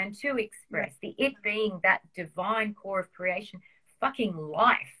itself and to express the it being that divine core of creation, fucking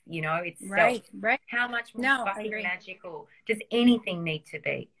life, you know, itself. Right. How much more fucking magical does anything need to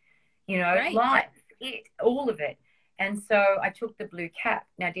be? You know, life, it, all of it. And so I took the blue cap.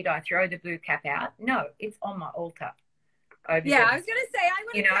 Now, did I throw the blue cap out? No, it's on my altar. I was going to say, I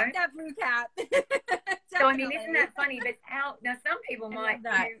would have kept that blue cap. So, I mean, isn't that funny? But now some people might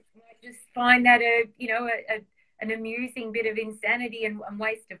just find that an amusing bit of insanity and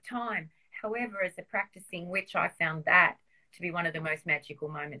waste of time. However, as a practicing witch, I found that to be one of the most magical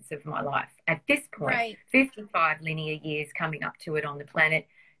moments of my life. At this point, 55 linear years coming up to it on the planet,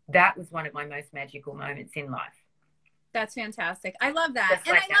 that was one of my most magical moments in life. That's fantastic. I love that.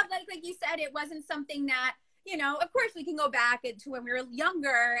 And I love, like you said, it wasn't something that, you know, of course we can go back to when we were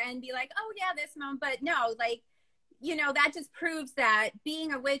younger and be like, oh yeah, this moment, but no, like, you know, that just proves that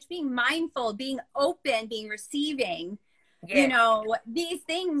being a witch, being mindful, being open, being receiving, you know, these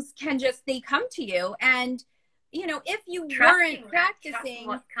things can just, they come to you. And, you know, if you weren't practicing,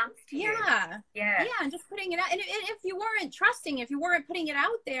 what comes to you. And just putting it out. And if you weren't trusting, if you weren't putting it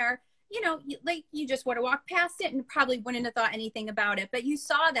out there, you know, like you just would have walked past it and probably wouldn't have thought anything about it. But you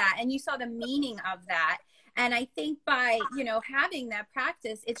saw that and you saw the meaning of that. And I think by, you know, having that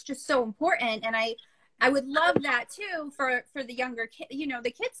practice, it's just so important. And I would love that too for the younger kids, you know,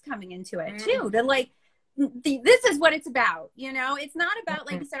 the kids coming into it too. They're like, this is what it's about. You know, it's not about,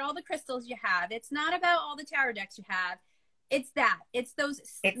 like you said, all the crystals you have. It's not about all the tarot decks you have. It's that. It's those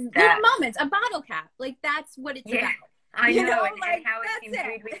little moments, a bottle cap. Like that's what it's about. I know, and how it's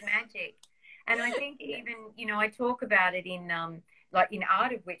imbued with magic. And I think even, you know, I talk about it in like in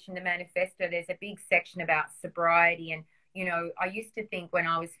Art of Witch, in the manifesto, there's a big section about sobriety. And, you know, I used to think when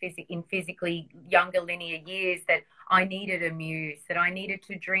I was in physically younger linear years that I needed a muse, that I needed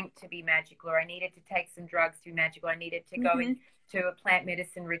to drink to be magical, or I needed to take some drugs to be magical. I needed to go into a plant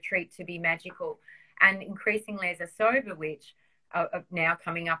medicine retreat to be magical. And increasingly, as a sober witch, now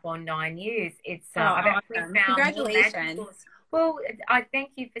coming up on 9 years, it's I've actually found congratulations. Well, I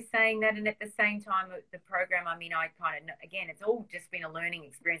thank you for saying that. And at the same time, the program, I mean, I kind of, again, it's all just been a learning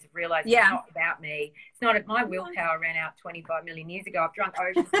experience of realizing it's not about me. It's not, my willpower ran out 25 million years ago. I've drunk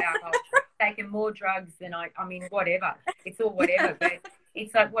oceans of alcohol, taken more drugs than I mean, whatever. It's all whatever. But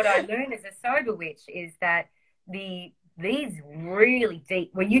it's like what I learned as a sober witch is that these really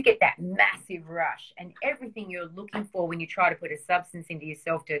deep, when you get that massive rush and everything you're looking for when you try to put a substance into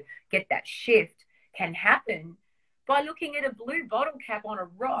yourself to get that shift can happen by looking at a blue bottle cap on a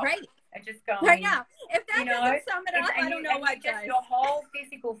rock, right? And just going, right now, if that doesn't sum it up, I don't know what does. Your whole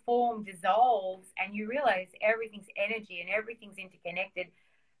physical form dissolves, and you realize everything's energy and everything's interconnected,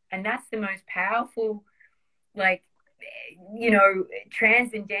 and that's the most powerful, like, you know,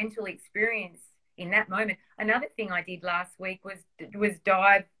 transcendental experience in that moment. Another thing I did last week was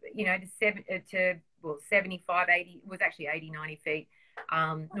dive, you know, to 75, 80, was actually 80, 90 feet.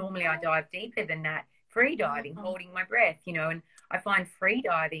 Normally I dive deeper than that. Free diving, holding my breath, you know, and I find free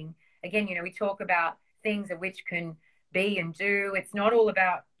diving, again, you know, we talk about things a witch can be and do. It's not all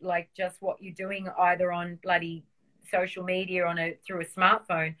about like just what you're doing either on bloody social media through a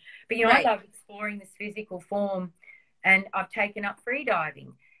smartphone, but you know, I love exploring this physical form, and I've taken up free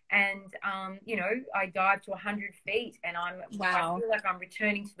diving, and you know, I dive to 100 feet, and I feel like I'm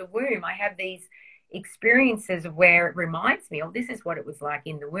returning to the womb. I have these experiences of where it reminds me, oh, this is what it was like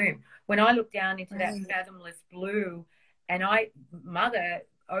in the womb. When I look down into that fathomless blue, and Mother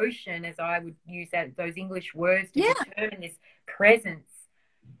Ocean, as I would use those English words to determine this presence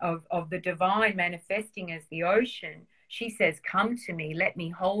of the divine manifesting as the ocean, she says, come to me, let me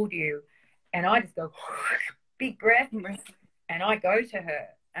hold you. And I just go, big breath, and I go to her,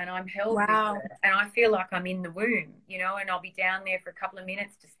 and I'm held with her, and I feel like I'm in the womb, you know, and I'll be down there for a couple of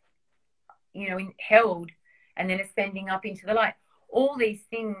minutes, just, you know, held, and then ascending up into the light. All these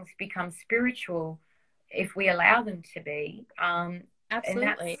things become spiritual if we allow them to be.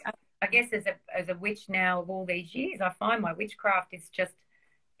 Absolutely. And I guess as a witch now of all these years, I find my witchcraft is just,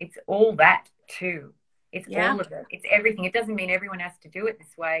 it's all that too. It's all of it. It's everything. It doesn't mean everyone has to do it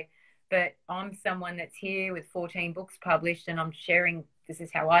this way, but I'm someone that's here with 14 books published, and I'm sharing, this is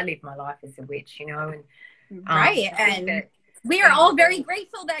how I live my life as a witch, you know. And and we are all very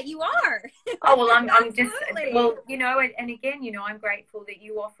grateful that you are. Oh, well, I'm just, well, you know, and again, you know, I'm grateful that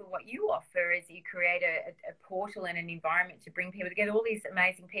you offer what you offer, as you create a portal and an environment to bring people together, all these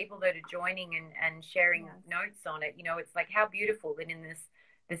amazing people that are joining and sharing notes on it. You know, it's like, how beautiful that in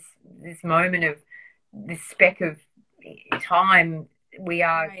this moment of this speck of time, we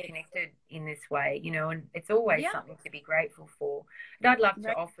are connected in this way, you know, and it's always something to be grateful for. And I'd love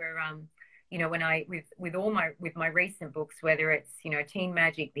to offer, you know, when with my recent books, whether it's, you know, Teen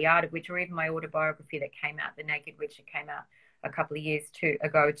Magick, The Art of Witch, or even my autobiography that came out, The Naked Witch, that came out a couple of years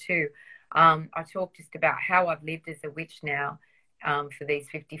ago too. I talk just about how I've lived as a witch now for these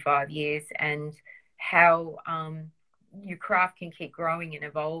 55 years, and how your craft can keep growing and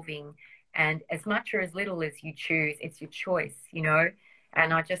evolving, and as much or as little as you choose, it's your choice, you know.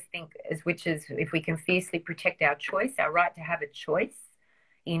 And I just think as witches, if we can fiercely protect our choice, our right to have a choice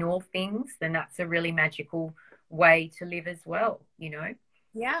in all things, then that's a really magical way to live as well, you know.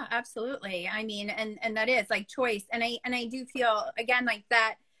 Yeah, absolutely. I mean, and that is like choice, and I do feel, again, like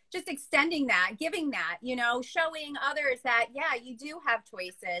that, just extending that, giving that, you know, showing others that you do have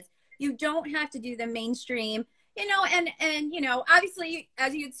choices. You don't have to do the mainstream, you know. And you know, obviously,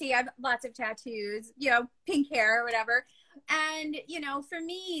 as you'd see, I have lots of tattoos, you know, pink hair or whatever. And, you know, for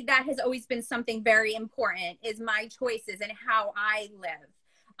me, that has always been something very important, is my choices and how I live.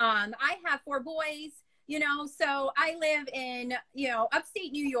 I have 4 boys, you know, so I live in, you know,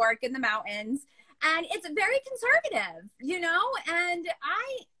 upstate New York in the mountains, and it's very conservative, you know, and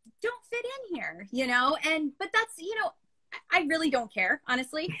I don't fit in here, you know, but that's, you know, I really don't care,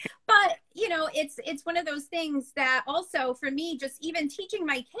 honestly. But, you know, it's one of those things that also for me, just even teaching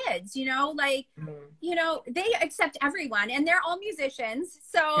my kids, you know, like, you know, they accept everyone, and they're all musicians.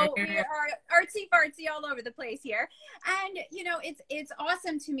 So we are artsy fartsy all over the place here. And, you know, it's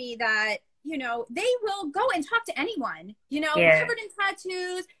awesome to me that, you know, they will go and talk to anyone, you know, covered in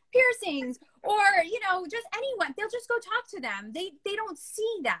tattoos, piercings, or, you know, just anyone. They'll just go talk to them. They don't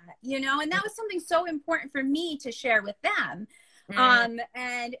see that, you know, and that was something so important for me to share with them. And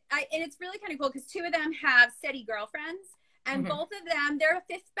it's really kind of cool because 2 of them have steady girlfriends, And both of them, they're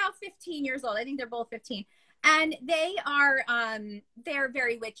about 15 years old. I think they're both 15. And they are, they're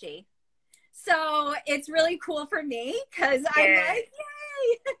very witchy. So it's really cool for me because I'm like,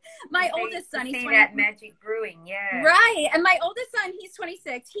 yay! My oldest son, he's 20. That magic brewing, yeah. Right. And my oldest son, he's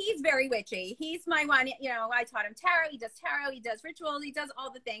 26. He's very witchy. He's my one, you know, I taught him tarot. He does rituals, he does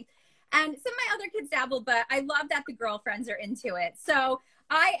all the things. And some of my other kids dabble, but I love that the girlfriends are into it. So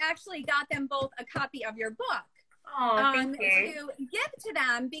I actually got them both a copy of your book. Oh, thank you. To give to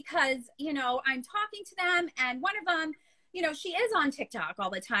them because, you know, I'm talking to them, and one of them, you know, she is on TikTok all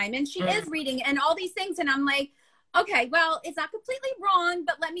the time, and she is reading and all these things. And I'm like, okay, well, it's not completely wrong,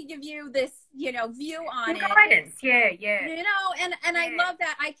 but let me give you this, you know, view on it. Guidance, yeah. You know, and I love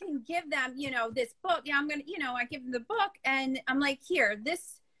that I can give them, you know, this book. Yeah, I'm going to, you know, I give them the book, and I'm like, here,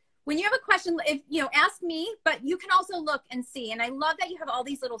 this, when you have a question, if, you know, ask me, but you can also look and see. And I love that you have all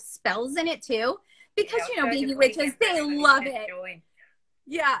these little spells in it too, because, you know, being witches, they love it.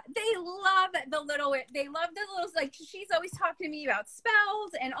 Yeah, they love the little, like, she's always talking to me about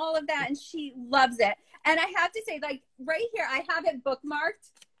spells and all of that, and she loves it. And I have to say, like, right here, I have it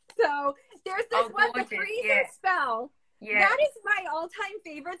bookmarked. So there's this one, the freezing spell. Yeah. That is my all-time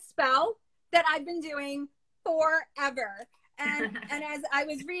favorite spell that I've been doing forever. And as I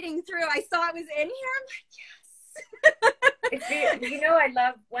was reading through, I saw it was in here. I'm like, yes. You know, I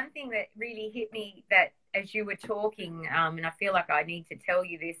love one thing that really hit me that as you were talking, and I feel like I need to tell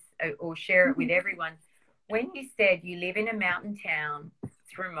you this or share it with everyone. When you said you live in a mountain town,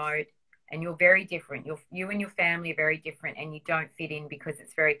 it's remote, and you're very different. You and your family are very different, and you don't fit in because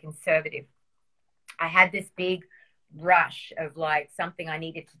it's very conservative. I had this big rush of like something I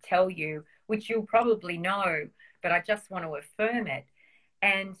needed to tell you, which you'll probably know, but I just want to affirm it.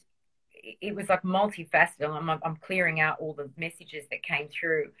 And it was like multifaceted. I'm clearing out all the messages that came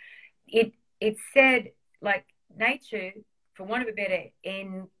through. It said, like, nature, for want of a better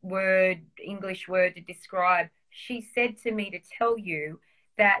English word to describe, she said to me to tell you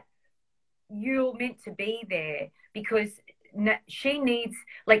that you're meant to be there because she needs,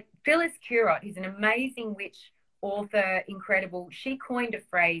 like, Phyllis Curott is an amazing witch author, incredible. She coined a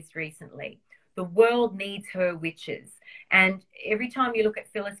phrase recently, the world needs her witches. And every time you look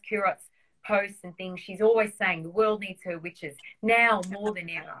at Phyllis Curott's posts and things, she's always saying the world needs her witches now more than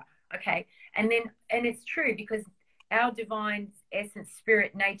ever. Okay. And it's true because our divine essence,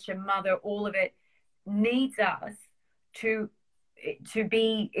 spirit, nature, mother, all of it needs us to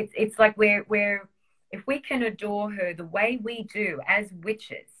be, it's like we're, if we can adore her the way we do as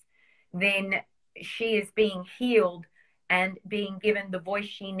witches, then she is being healed and being given the voice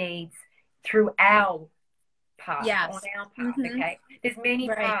she needs through our path, on our path, okay? There's many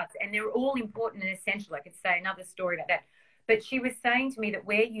paths, and they're all important and essential. I could say another story about that. But she was saying to me that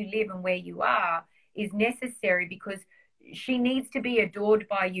where you live and where you are is necessary because she needs to be adored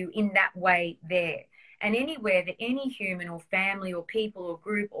by you in that way there. And anywhere that any human or family or people or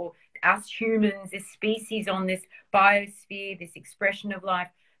group or us humans, this species on this biosphere, this expression of life,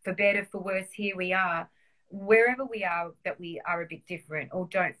 for better, for worse, here we are. Wherever we are, that we are a bit different or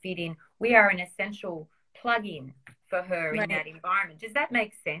don't fit in, we are an essential plug-in for her in that environment. Does that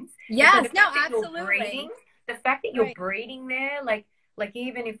make sense? Yes, no, absolutely. The fact that you're breeding there, like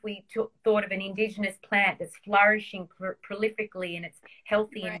even if we thought of an indigenous plant that's flourishing prolifically in its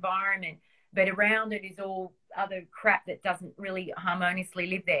healthy environment, but around it is all other crap that doesn't really harmoniously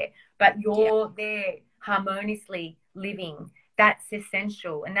live there, but you're there harmoniously living, that's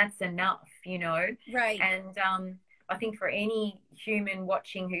essential and that's enough, you know? Right. And I think for any human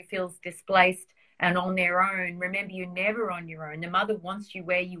watching who feels displaced and on their own, remember, you're never on your own. The mother wants you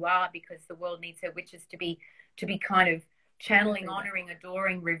where you are because the world needs her witches to be kind of channeling, honoring,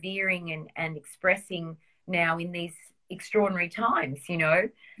 adoring, revering, and expressing now in these extraordinary times, you know.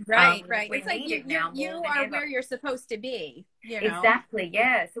 Right. It's like you are where you're supposed to be, you know. Exactly,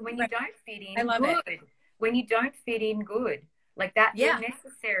 yeah. So when you don't fit in, good. When you don't fit in, good. Like that, you're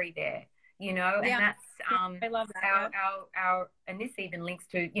necessary there, you know. And that's I love that. Our and this even links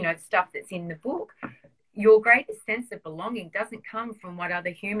to, you know, stuff that's in the book. Your greatest sense of belonging doesn't come from what other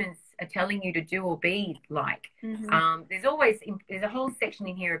humans are telling you to do or be like. There's a whole section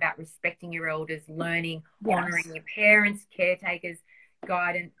in here about respecting your elders, learning, honoring your parents, caretakers,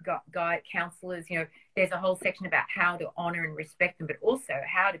 guide, counselors. You know, there's a whole section about how to honor and respect them, but also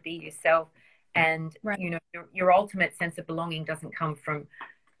how to be yourself. And, you know, your ultimate sense of belonging doesn't come from,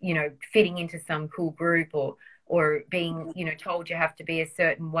 you know, fitting into some cool group or being, you know, told you have to be a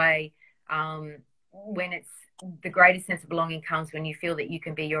certain way. When it's the greatest sense of belonging comes when you feel that you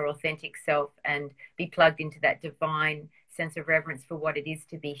can be your authentic self and be plugged into that divine sense of reverence for what it is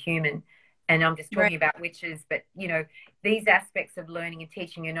to be human And I'm just talking Right. about witches, but, you know, these aspects of learning and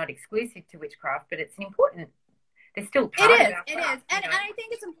teaching are not exclusive to witchcraft, but it's an important, they're still It part of is. our It craft, is. And I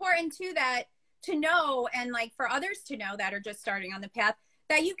think it's important too that to know, and like for others to know that are just starting on the path,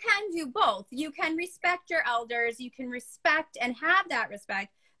 that you can do both. You can respect your elders, you can respect and have that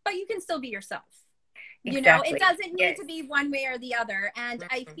respect, but you can still be yourself. You know, it Exactly. doesn't need Yes. to be one way or the other. And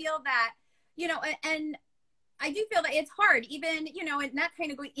I feel that, you know, and I do feel that it's hard, even, you know, and that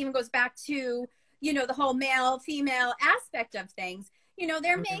kind of even goes back to, you know, the whole male female aspect of things. You know,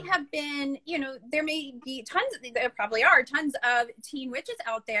 there may have been, you know, there may be tons, there probably are tons of teen witches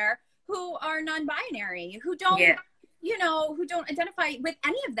out there who are non-binary, who don't, you know, who don't identify with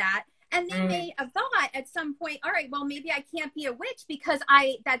any of that. And they may have thought at some point, all right, well, maybe I can't be a witch because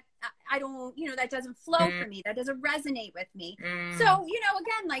I don't, you know, that doesn't flow for me. That doesn't resonate with me. So, you know,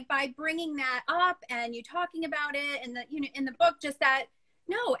 again, like by bringing that up and you talking about it and the, you know, in the book, just that,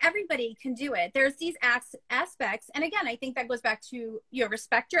 no, everybody can do it. There's these aspects. And again, I think that goes back to, you know,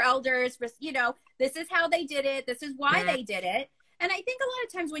 respect your elders, you know, this is how they did it. This is why they did it. And I think a lot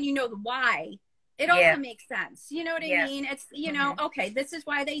of times when you know the why, it also makes sense. You know what I mean? It's, you know, okay, this is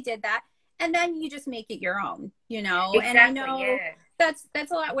why they did that. And then you just make it your own, you know? Exactly, and I know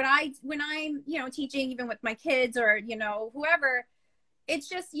that's a lot when I'm, you know, teaching even with my kids or, you know, whoever, it's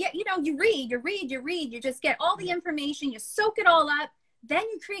just, you know, you read, you just get all the information, you soak it all up, then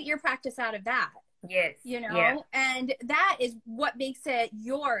you create your practice out of that. Yes. You know, and that is what makes it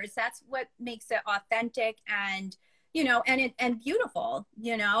yours. That's what makes it authentic and, you know, and beautiful,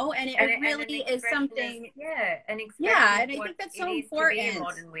 you know, and it really is something. An expression. Yeah, and I think that's so important. To be a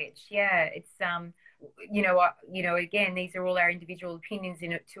modern witch. Yeah, it's you know, again, these are all our individual opinions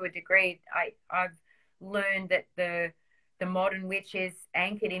in it to a degree. I've learned that the modern witch is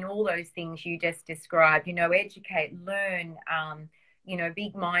anchored in all those things you just described. You know, educate, learn, you know,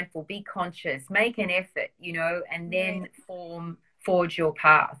 be mindful, be conscious, make an effort, you know, and then forge your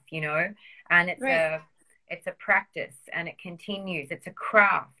path, you know, and it's a practice and it continues. It's a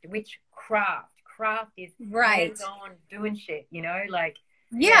craft. Craft is hands-on doing shit, you know, like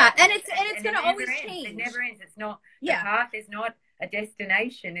and it's going to always change. It never ends. It's not the path is not a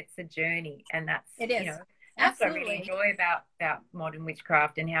destination, it's a journey, and that's you know, that's what I really enjoy about modern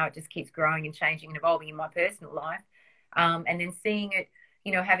witchcraft and how it just keeps growing and changing and evolving in my personal life. And then seeing it,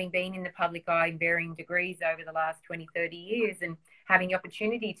 you know, having been in the public eye in varying degrees over the last 20, 30 years and having the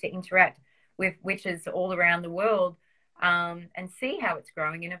opportunity to interact with witches all around the world and see how it's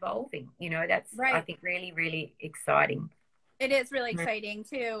growing and evolving. You know, that's, I think, really, really exciting. It is really exciting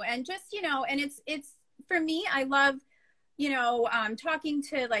too. And just, you know, and it's for me, I love, you know, talking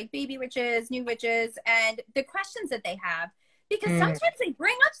to like baby witches, new witches, and the questions that they have, because sometimes they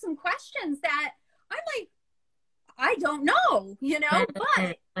bring up some questions that I'm like, I don't know, you know,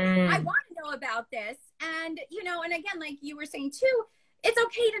 but I want to know about this. And, you know, and again, like you were saying too, it's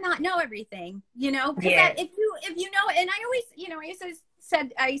okay to not know everything, you know, because if you know, and I always, you know,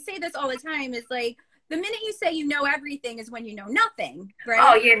 I say this all the time is like, the minute you say you know everything is when you know nothing, right?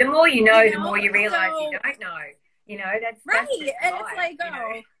 Oh yeah, the more you know, the more you realize you don't know. You know, that's right. And life, it's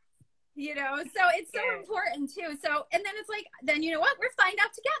like, you know, so it's so important too. So, and then it's like, then you know what? We're find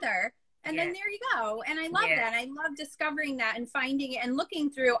out together. And then there you go. And I love that. I love discovering that and finding it and looking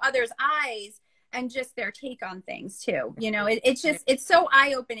through others' eyes and just their take on things too. You know, it's just, it's so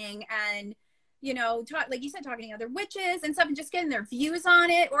eye-opening and, you know, like you said, talking to other witches and stuff and just getting their views on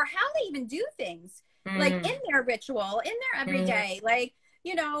it or how they even do things like in their ritual, in their everyday, like,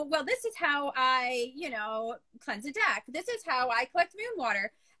 you know, well, this is how I, you know, cleanse a deck. This is how I collect moon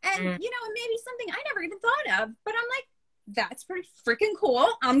water. And, you know, it may be something I never even thought of, but I'm like, that's pretty freaking cool.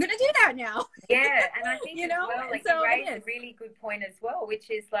 I'm going to do that now. Yeah. And I think, you know, like so you raised a really good point as well, which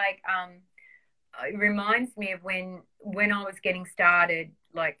is like, it reminds me of when I was getting started,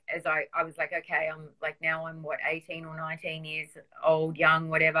 like as I was like, okay, I'm like, now I'm what, 18 or 19 years old, young,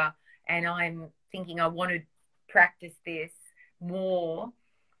 whatever. And I'm thinking I want to practice this more.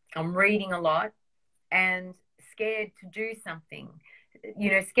 I'm reading a lot and scared to do something,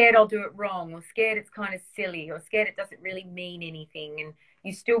 you know, scared I'll do it wrong or scared it's kind of silly or scared it doesn't really mean anything. And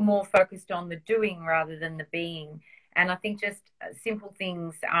you're still more focused on the doing rather than the being. And I think just simple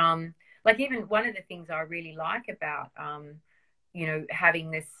things, like even one of the things I really like about, you know, having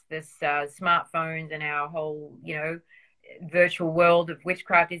this smartphones and our whole, you know, virtual world of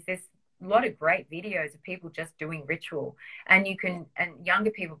witchcraft is this a lot of great videos of people just doing ritual, and you can, and younger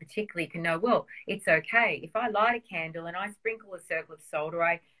people particularly can know, well, it's okay if I light a candle and I sprinkle a circle of salt, or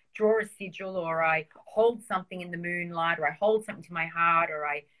I draw a sigil, or I hold something in the moonlight, or I hold something to my heart, or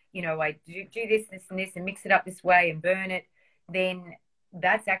I, you know, I do this and this and mix it up this way and burn it, then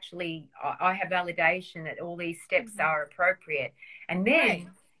that's actually, I have validation that all these steps are appropriate. And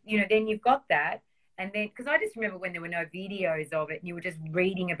then, you know, then you've got that. And then, because I just remember when there were no videos of it and you were just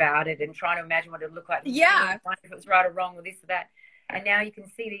reading about it and trying to imagine what it would look like. Yeah. Wonder if it was right or wrong or this or that. And now you can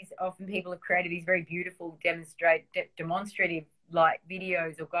see these, often people have created these very beautiful demonstrative like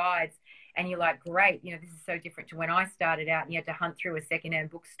videos or guides. And you're like, great, you know, this is so different to when I started out and you had to hunt through a secondhand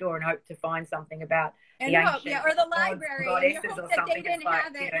bookstore and hope to find something about and the hope, ancient or the library. goddesses and you hope or that something. they didn't like,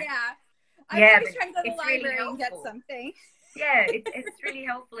 have it. You know, I'm always trying to go to the library really and get something. Yeah, it's really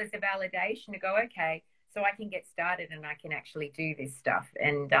helpful as a validation to go, okay, so I can get started and I can actually do this stuff.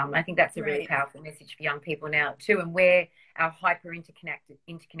 And I think that's a really powerful message for young people now too, and where our hyper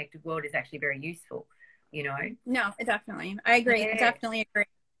interconnected world is actually very useful, you know. No, definitely. I agree. I definitely agree.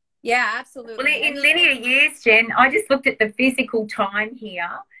 Yeah, absolutely. Well, in linear years, Jen, I just looked at the physical time here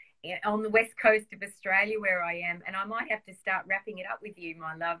on the west coast of Australia where I am, and I might have to start wrapping it up with you,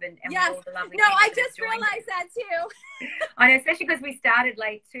 my love, and yes. all the lovely No, I just realized that too. I know, especially because we started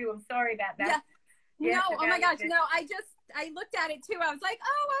late too. I'm sorry about that. Yeah. No, oh my gosh, no, I looked at it too. I was like,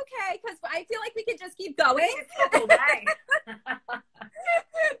 oh, okay, because I feel like we could just keep going. We just talk all day.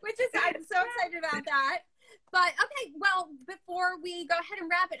 Which is, I'm so excited about that. But okay, well, before we go ahead and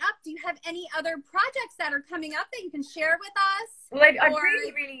wrap it up, do you have any other projects that are coming up that you can share with us? Well, I'd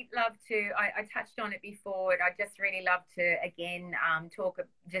really, really love to. I touched on it before, and I'd just really love to again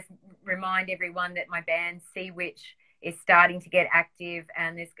just remind everyone that my band Sea Witch is starting to get active,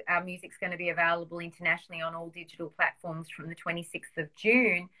 and our music's going to be available internationally on all digital platforms from the 26th of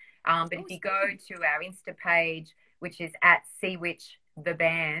June. But if you go to our Insta page, which is at Sea Witch the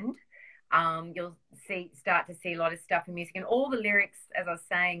Band, you'll start to see a lot of stuff in music, and all the lyrics, as I was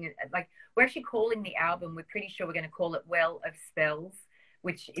saying, like we're actually calling the album, we're pretty sure we're going to call it Well of Spells,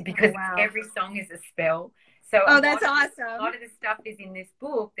 because every song is a spell. So that's awesome. A lot of the stuff is in this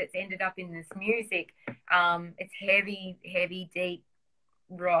book that's ended up in this music. It's heavy, deep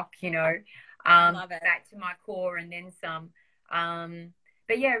rock, you know, love it. Back to my core and then some.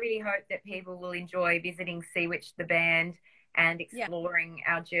 But yeah, I really hope that people will enjoy visiting Sea Witch the Band and exploring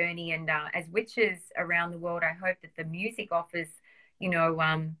our journey. And as witches around the world, I hope that the music offers, you know,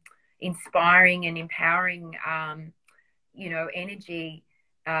 inspiring and empowering, you know, energy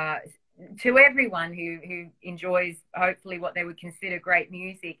to everyone who enjoys hopefully what they would consider great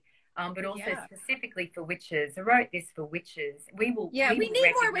music, but also specifically for witches. I wrote this for witches. We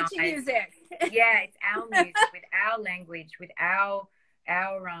need more witchy music. It's our music with our language, with our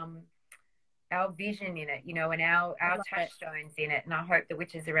vision in it, you know, and our touchstones in it. And I hope the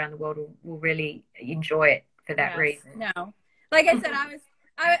witches around the world will really enjoy it for that reason. No, like I said,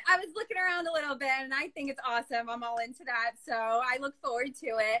 I was looking around a little bit, and I think it's awesome. I'm all into that, so I look forward to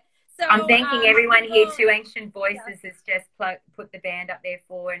it. So I'm thanking everyone here too. Ancient Voices has just put the band up there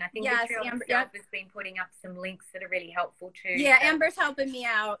for, and I think Michelle herself has been putting up some links that are really helpful too. Yeah, so. Amber's helping me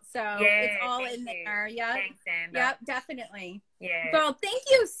out, so it's all in there. Yeah, thanks, Amber. Yep, definitely. Yeah. Well, thank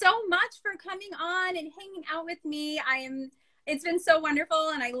you so much for coming on and hanging out with me. It's been so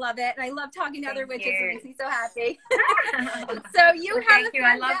wonderful, and I love it. And I love talking to other witches. It makes me so happy. So thank you.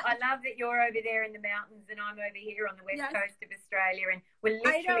 I love that you're over there in the mountains, and I'm over here on the west coast of Australia, and we're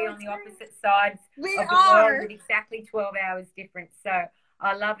literally on the opposite sides of the world with exactly 12 hours difference. So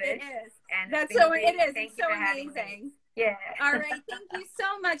I love it. It is. And it is. It's so amazing. Yeah. All right. Thank you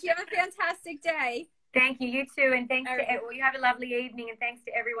so much. You have a fantastic day. Thank you. You too. And thanks you have a lovely evening, and thanks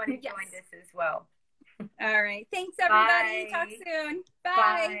to everyone who joined us as well. All right. Thanks, everybody. Bye. Talk soon. Bye.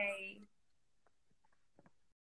 Bye.